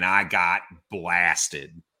Hall, and I got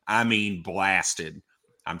blasted. I mean, blasted.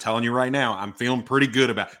 I'm telling you right now, I'm feeling pretty good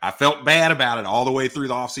about it. I felt bad about it all the way through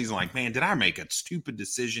the offseason. Like, man, did I make a stupid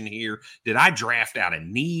decision here? Did I draft out a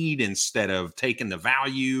need instead of taking the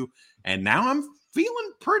value? And now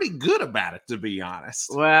feeling pretty good about it, to be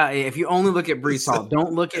honest. Well, if you only look at Breece Hall,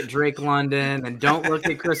 don't look at Drake London, and don't look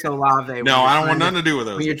at Chris Olave. No, I don't want nothing to do with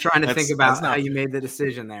those. When you're trying to think about how you made the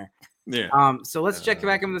decision there. Yeah. So let's check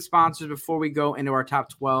back in with the sponsors before we go into our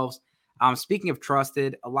top 12s. Speaking of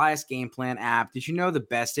trusted, Elias Game Plan app. Did you know the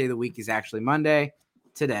best day of the week is actually Monday,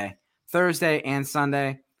 today, Thursday, and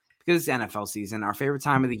Sunday? Because it's NFL season, our favorite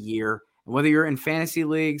time of the year. And whether you're in fantasy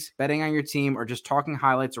leagues, betting on your team, or just talking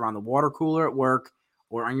highlights around the water cooler at work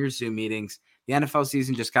or on your Zoom meetings, the NFL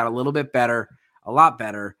season just got a little bit better, a lot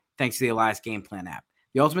better, thanks to the Elias Game Plan app,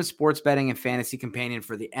 the ultimate sports betting and fantasy companion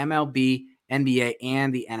for the MLB, NBA,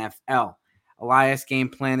 and the NFL. Elias Game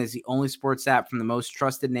Plan is the only sports app from the most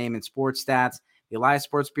trusted name in sports stats, the Elias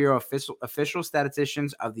Sports Bureau official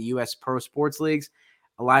statisticians of the U.S. Pro Sports Leagues.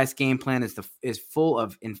 Elias Game Plan is full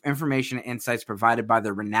of information and insights provided by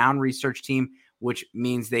the renowned research team, which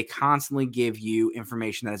means they constantly give you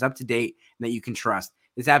information that is up to date and that you can trust.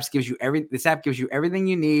 This app gives you everything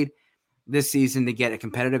you need this season to get a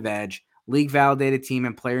competitive edge. League validated team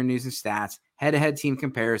and player news and stats, head-to-head team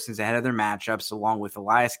comparisons ahead of their matchups, along with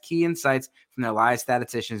Elias key insights from their Elias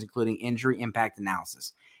statisticians, including injury impact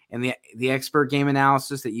analysis and the expert game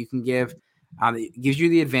analysis that you can give. It gives you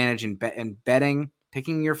the advantage in betting,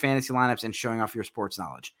 picking your fantasy lineups, and showing off your sports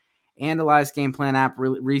knowledge. And Elias Game Plan app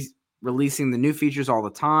releasing the new features all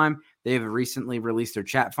the time. They have recently released their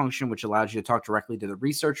chat function, which allows you to talk directly to the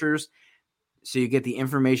researchers. So you get the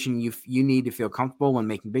information you need to feel comfortable when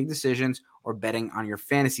making big decisions or betting on your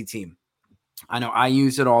fantasy team. I know I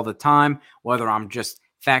use it all the time, whether I'm just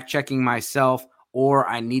fact-checking myself or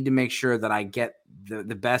I need to make sure that I get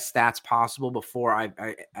the best stats possible before I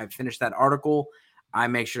finish that article. I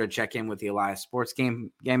make sure to check in with the Elias Sports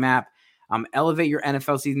Game app. Elevate your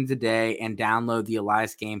NFL season today and download the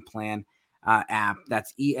Elias Game Plan app.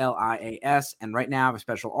 That's ELIAS. And right now I have a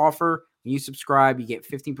special offer. When you subscribe, you get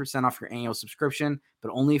 15% off your annual subscription,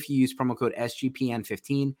 but only if you use promo code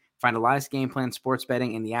SGPN15. Find Elias Game Plan Sports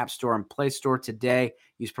Betting in the App Store and Play Store today.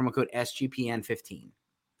 Use promo code SGPN15.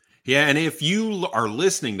 Yeah, and if you are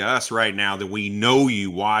listening to us right now, that we know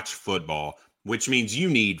you watch football, which means you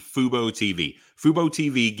need Fubo TV. Fubo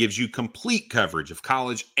TV gives you complete coverage of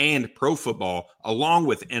college and pro football, along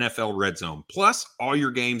with NFL Red Zone, plus all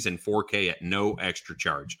your games in 4K at no extra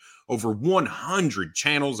charge. Over 100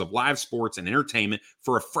 channels of live sports and entertainment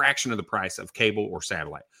for a fraction of the price of cable or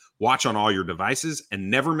satellite. Watch on all your devices and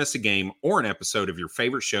never miss a game or an episode of your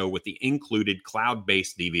favorite show with the included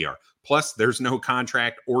cloud-based DVR. Plus, there's no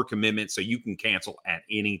contract or commitment, so you can cancel at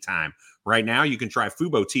any time. Right now, you can try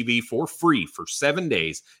Fubo TV for free for 7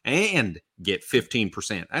 days and get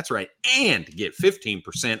 15%. That's right, and get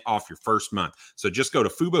 15% off your first month. So just go to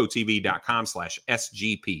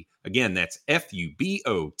FuboTV.com/SGP. Again, that's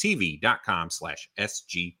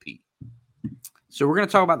FUBOTV.com/SGP. So we're going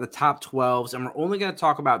to talk about the top 12s, and we're only going to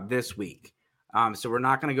talk about this week. So we're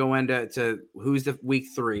not going to go into who's the week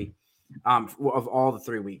 3 of all the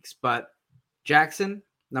 3 weeks. But Jackson,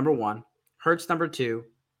 number 1. Hurts, number 2.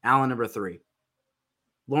 Allen, number 3.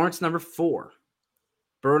 Lawrence, number 4.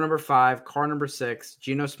 Burrow, number 5. Carr, number 6.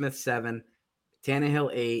 Geno Smith, 7. Tannehill,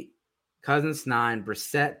 8. Cousins, 9.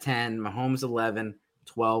 Brissett, 10. Mahomes, 11.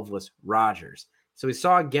 12 was Rodgers. So we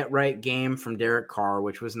saw a get-right game from Derek Carr,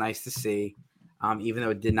 which was nice to see. Even though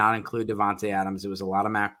it did not include Devontae Adams, it was a lot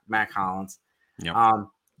of Mac Hollins. Yep.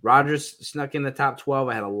 Rodgers snuck in the top 12.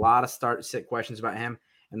 I had a lot of sit questions about him.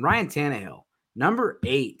 And Ryan Tannehill, number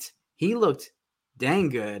 8, he looked dang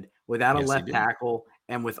good without a left tackle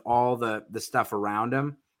and with all the stuff around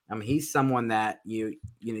him. I mean, he's someone that you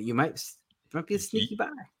might be a sneaky buy.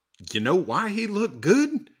 You know why he looked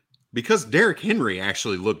good? Because Derrick Henry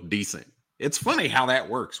actually looked decent. It's funny how that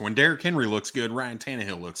works. When Derrick Henry looks good, Ryan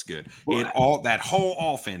Tannehill looks good. And that whole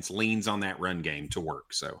offense leans on that run game to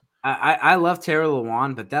work. So I love Taylor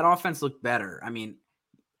Lewan, but that offense looked better. I mean,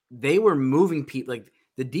 they were moving people. Like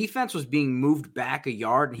the defense was being moved back a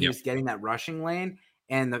yard, and he was getting that rushing lane.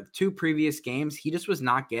 And the 2 previous games, he just was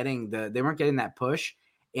not getting they weren't getting that push,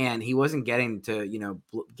 and he wasn't getting to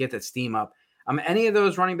get that steam up. Any of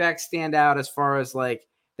those running backs stand out as far as like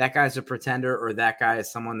that guy's a pretender or that guy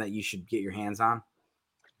is someone that you should get your hands on?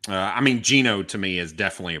 I mean, Geno to me is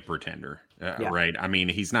definitely a pretender, right? I mean,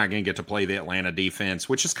 he's not going to get to play the Atlanta defense,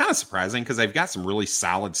 which is kind of surprising because they've got some really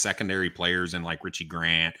solid secondary players in like Richie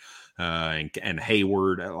Grant and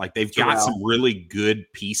Hayward. Like they've got some really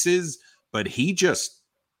good pieces, but he just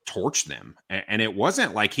torched them. And it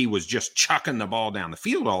wasn't like he was just chucking the ball down the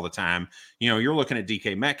field all the time. You're looking at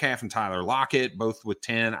DK Metcalf and Tyler Lockett, both with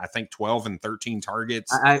 10, I think 12 and 13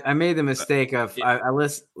 targets. I made the mistake of I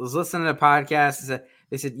was listening to a podcast.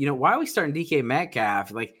 They said, why are we starting DK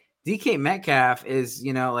Metcalf? Like DK Metcalf is,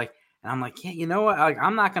 and I'm like, yeah, you know what?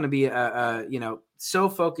 I'm not going to be so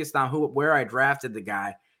focused on where I drafted the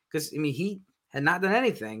guy, because he had not done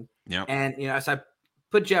anything. Yeah. And so I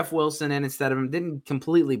put Jeff Wilson in instead of him. Didn't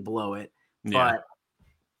completely blow it, but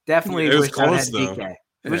definitely wish I had DK.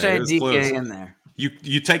 Wish I had DK in there.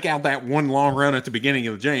 You take out that one long run at the beginning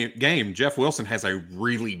of the game, Jeff Wilson has a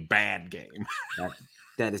really bad game.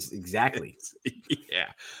 That is exactly.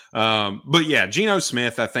 But yeah, Geno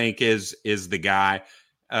Smith, I think, is the guy,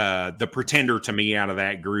 the pretender to me out of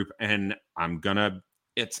that group. And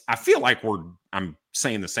I feel like I'm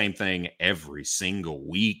saying the same thing every single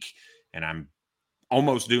week, and I'm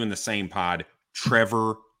almost doing the same pod.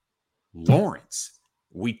 Trevor Lawrence.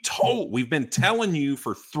 We've been telling you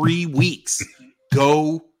for 3 weeks,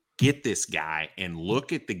 go get this guy and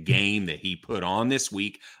look at the game that he put on this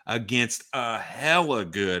week against a hella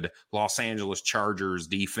good Los Angeles Chargers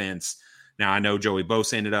defense. Now, I know Joey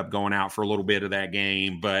Bosa ended up going out for a little bit of that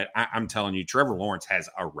game, but I'm telling you, Trevor Lawrence has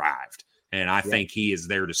arrived, and I think he is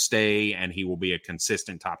there to stay, and he will be a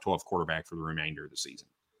consistent top 12 quarterback for the remainder of the season.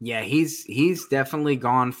 Yeah, he's definitely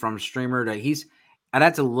gone from streamer to I'd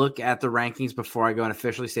have to look at the rankings before I go and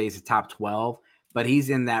officially say he's a top 12, but he's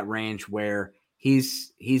in that range where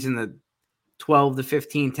he's in the 12 to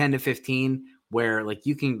 15, 10 to 15, where like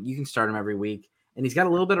you can start him every week. And he's got a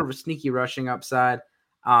little bit of a sneaky rushing upside.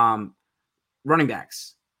 Running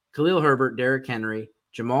backs: Khalil Herbert, Derrick Henry,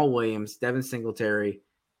 Jamal Williams, Devin Singletary,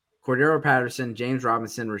 Cordero Patterson, James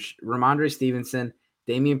Robinson, Ramondre Stevenson,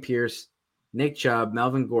 Dameon Pierce, Nick Chubb,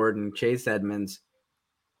 Melvin Gordon, Chase Edmonds,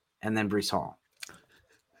 and then Breece Hall.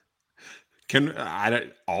 Can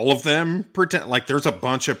all of them pretend? Like, there's a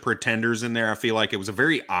bunch of pretenders in there. I feel like it was a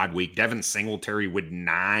very odd week. Devin Singletary with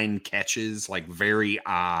 9 catches, like very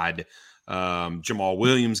odd. Jamal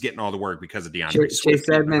Williams getting all the work because of DeAndre Swift. Chase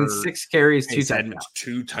Edmonds, 6 carries, 2 touchdowns.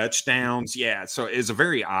 2 touchdowns. Yeah, so it's a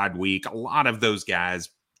very odd week. A lot of those guys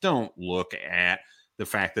don't look at the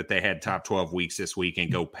fact that they had top 12 weeks this week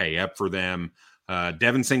and go pay up for them.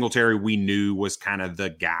 Devin Singletary, we knew, was kind of the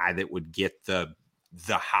guy that would get the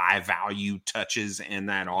high value touches in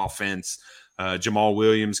that offense. Jamal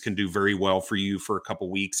Williams can do very well for you for a couple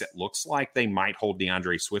weeks. It looks like they might hold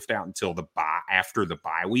DeAndre Swift out until after the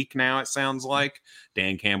bye week. Now it sounds like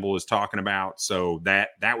Dan Campbell is talking about. So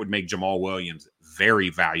that would make Jamal Williams very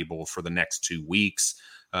valuable for the next 2 weeks.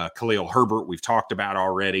 Khalil Herbert, we've talked about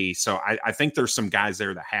already. So I think there's some guys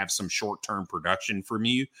there that have some short-term production from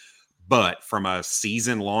you, but from a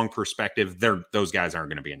season-long perspective, those guys aren't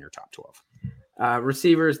going to be in your top 12.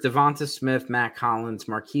 Receivers: Devonta Smith, Matt Collins,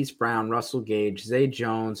 Marquise Brown, Russell Gage, Zay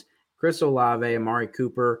Jones, Chris Olave, Amari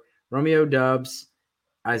Cooper, Romeo Doubs,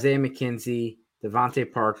 Isaiah McKenzie,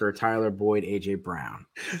 Devontae Parker, Tyler Boyd, AJ Brown.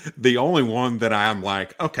 The only one that I'm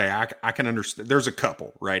like, okay, I can understand. There's a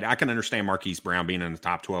couple, right? I can understand Marquise Brown being in the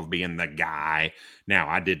top 12, being the guy. Now,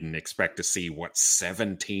 I didn't expect to see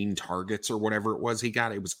 17 targets or whatever it was he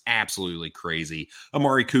got. It was absolutely crazy.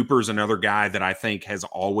 Amari Cooper is another guy that I think has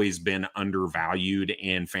always been undervalued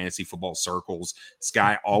in fantasy football circles. This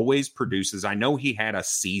guy always produces. I know he had a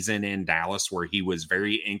season in Dallas where he was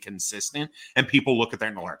very inconsistent, and people look at that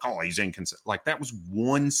and they're like, oh, he's inconsistent. Like, that was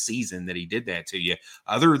one season that he did that to you.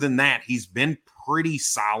 Other than that, he's been pretty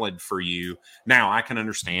solid for you. Now, I can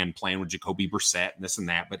understand playing with Jacoby Brissett and this and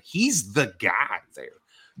that, but he's the guy there.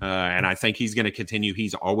 And I think he's going to continue.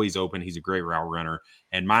 He's always open. He's a great route runner.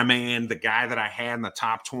 And my man, the guy that I had in the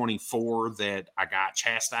top 24 that I got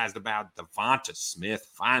chastised about, Devonta Smith,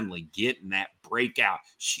 finally getting that breakout,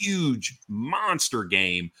 huge monster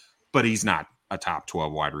game, but he's not a top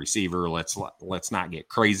 12 wide receiver. Let's not get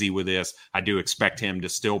crazy with this. I do expect him to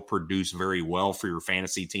still produce very well for your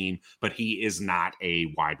fantasy team, but he is not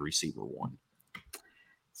a wide receiver one.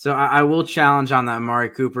 So I will challenge on that Amari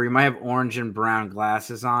Cooper. He might have orange and brown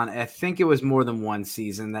glasses on. I think it was more than one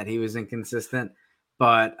season that he was inconsistent,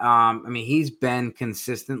 but he's been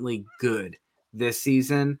consistently good this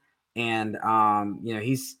season. And,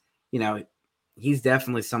 he's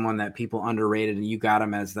definitely someone that people underrated, and you got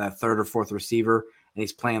him as the 3rd or 4th receiver, and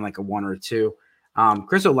he's playing like a 1 or 2.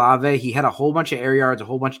 Chris Olave, he had a whole bunch of air yards, a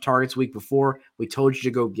whole bunch of targets week before. We told you to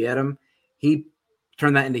go get him. He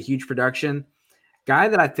turned that into huge production. Guy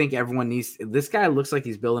that I think everyone needs. This guy looks like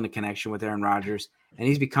he's building a connection with Aaron Rodgers, and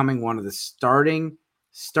he's becoming one of the starting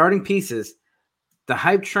pieces. The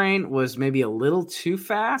hype train was maybe a little too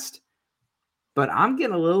fast, but I'm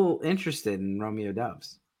getting a little interested in Romeo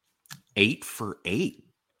Doubs. 8 for 8.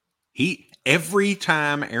 Every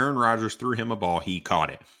time Aaron Rodgers threw him a ball, he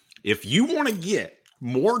caught it. If you want to get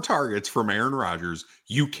more targets from Aaron Rodgers,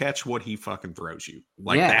 you catch what he fucking throws you.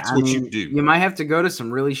 Like, Yeah, that's what you do. You might have to go to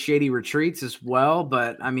some really shady retreats as well.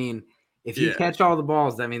 But, I mean, if you catch all the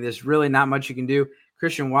balls, I mean, there's really not much you can do.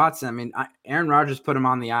 Christian Watson, I mean, Aaron Rodgers put him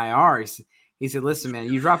on the IR. He said, listen,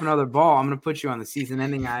 man, you drop another ball, I'm going to put you on the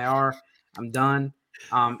season-ending IR. I'm done.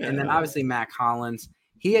 And then, obviously, Matt Collins.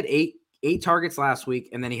 He had eight targets last week,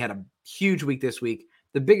 and then he had a huge week this week.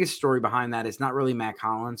 The biggest story behind that is not really Matt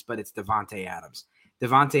Collins, but it's Davante Adams.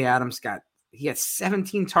 Davante Adams got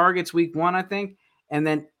 17 targets week 1, I think, and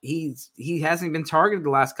then he hasn't been targeted the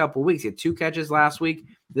last couple of weeks. He had 2 catches last week.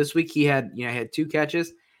 This week he had 2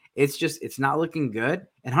 catches. It's not looking good.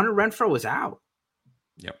 And Hunter Renfrow was out.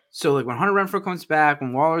 Yep. So like when Hunter Renfrow comes back,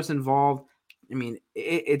 when Waller's involved, I mean,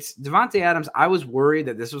 it's Davante Adams. I was worried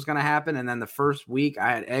that this was going to happen, and then the first week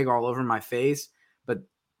I had egg all over my face. But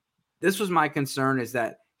this was my concern, is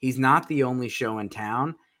that he's not the only show in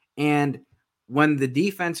town. And when the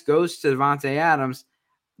defense goes to Davante Adams,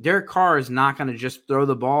 Derek Carr is not going to just throw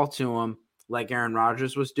the ball to him like Aaron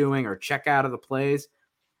Rodgers was doing or check out of the plays.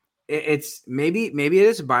 It's maybe it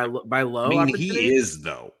is by low. I mean, he is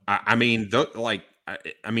though. I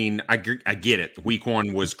get it. Week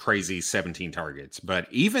 1 was crazy, 17 targets, but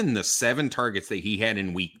even the 7 targets that he had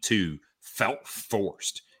in week 2 felt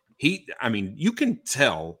forced. You can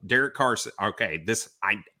tell Derek Carr said, okay,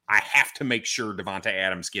 I have to make sure Davante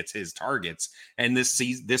Adams gets his targets. And this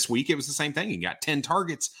week, it was the same thing. He got 10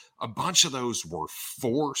 targets. A bunch of those were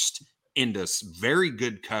forced into very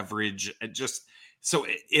good coverage. So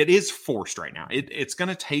it is forced right now. It's going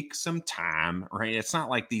to take some time, right? It's not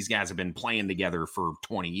like these guys have been playing together for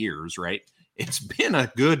 20 years, right? It's been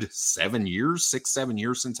a good 7 years, 6-7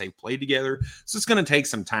 years since they've played together. So it's going to take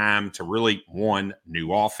some time to really,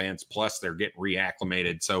 new offense, plus they're getting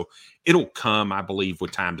reacclimated. So it'll come, I believe,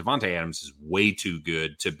 with time. Davante Adams is way too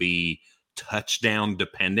good to be touchdown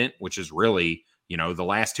dependent, which is really, the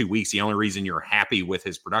last 2 weeks, the only reason you're happy with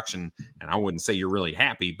his production, and I wouldn't say you're really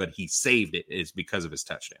happy, but he saved it, is because of his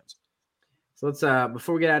touchdowns. So let's,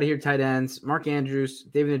 before we get out of here, tight ends, Mark Andrews,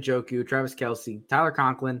 David Njoku, Travis Kelce, Tyler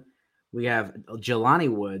Conklin. We have Jelani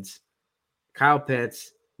Woods, Kyle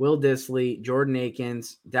Pitts, Will Dissly, Jordan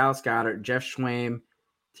Akins, Dallas Goedert, Jeff Schwaim,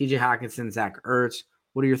 TJ Hockenson, Zach Ertz.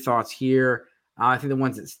 What are your thoughts here? I think the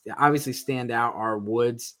ones that obviously stand out are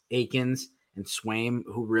Woods, Akins, and Schwaim,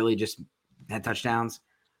 who really just had touchdowns.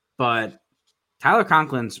 But Tyler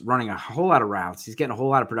Conklin's running a whole lot of routes. He's getting a whole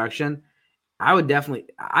lot of production. I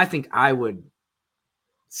think I would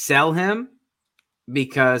sell him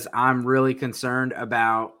because I'm really concerned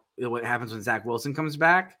about what happens when Zach Wilson comes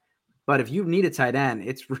back. But if you need a tight end,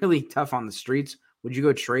 it's really tough on the streets. Would you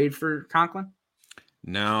go trade for Conklin?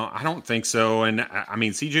 No, I don't think so. And I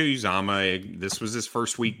mean, CJ Uzomah, this was his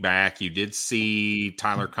first week back. You did see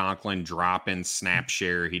Tyler Conklin drop in snap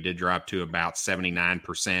share. He did drop to about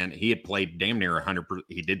 79%. He had played damn near 100%.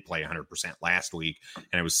 He did play 100% last week,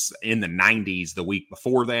 and it was in the 90s the week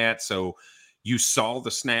before that. So you saw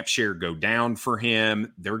the snap share go down for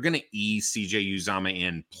him. They're going to ease CJ Uzomah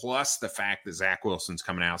in, plus the fact that Zach Wilson's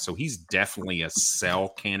coming out. So he's definitely a sell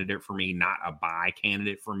candidate for me, not a buy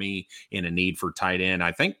candidate for me in a need for tight end.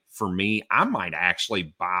 I think for me, I might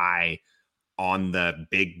actually buy on the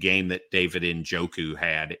big game that David Njoku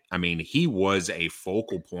had. I mean, he was a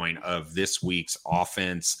focal point of this week's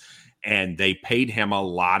offense, and they paid him a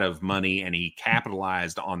lot of money, and he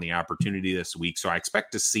capitalized on the opportunity this week. So I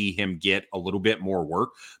expect to see him get a little bit more work.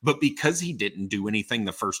 But because he didn't do anything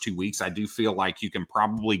the first 2 weeks, I do feel like you can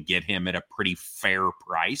probably get him at a pretty fair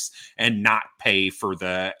price and not pay for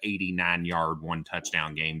the 89-yard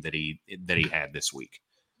 1-touchdown game that he had this week.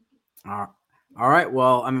 All right.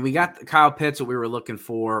 Well, I mean, we got Kyle Pitts, what we were looking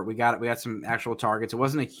for. We got some actual targets. It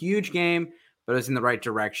wasn't a huge game, but it was in the right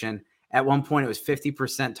direction. At one point, it was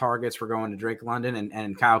 50% targets were going to Drake London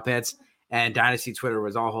and Kyle Pitts, and Dynasty Twitter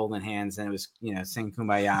was all holding hands, and it was, sing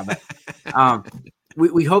Kumbaya. But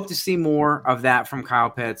we hope to see more of that from Kyle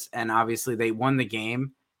Pitts, and obviously they won the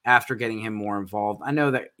game after getting him more involved. I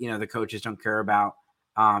know that, the coaches don't care about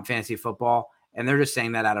fantasy football, and they're just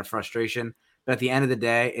saying that out of frustration. But at the end of the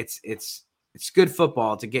day, it's good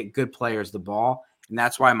football to get good players the ball, and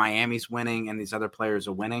that's why Miami's winning and these other players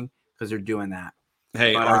are winning, because they're doing that.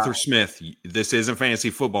 Hey, but, Arthur Smith, this isn't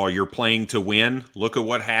fantasy football. You're playing to win. Look at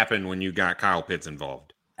what happened when you got Kyle Pitts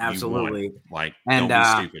involved. Absolutely. Don't be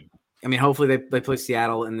stupid. I mean, hopefully they play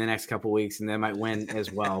Seattle in the next couple of weeks and they might win as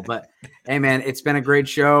well. But hey, man, it's been a great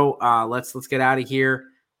show. Let's get out of here.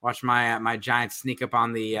 Watch my Giants sneak up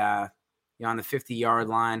on the on the 50-yard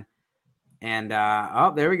line. And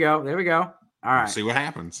there we go. All right. See what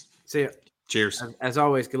happens. See ya. Cheers. As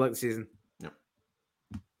always, good luck this season.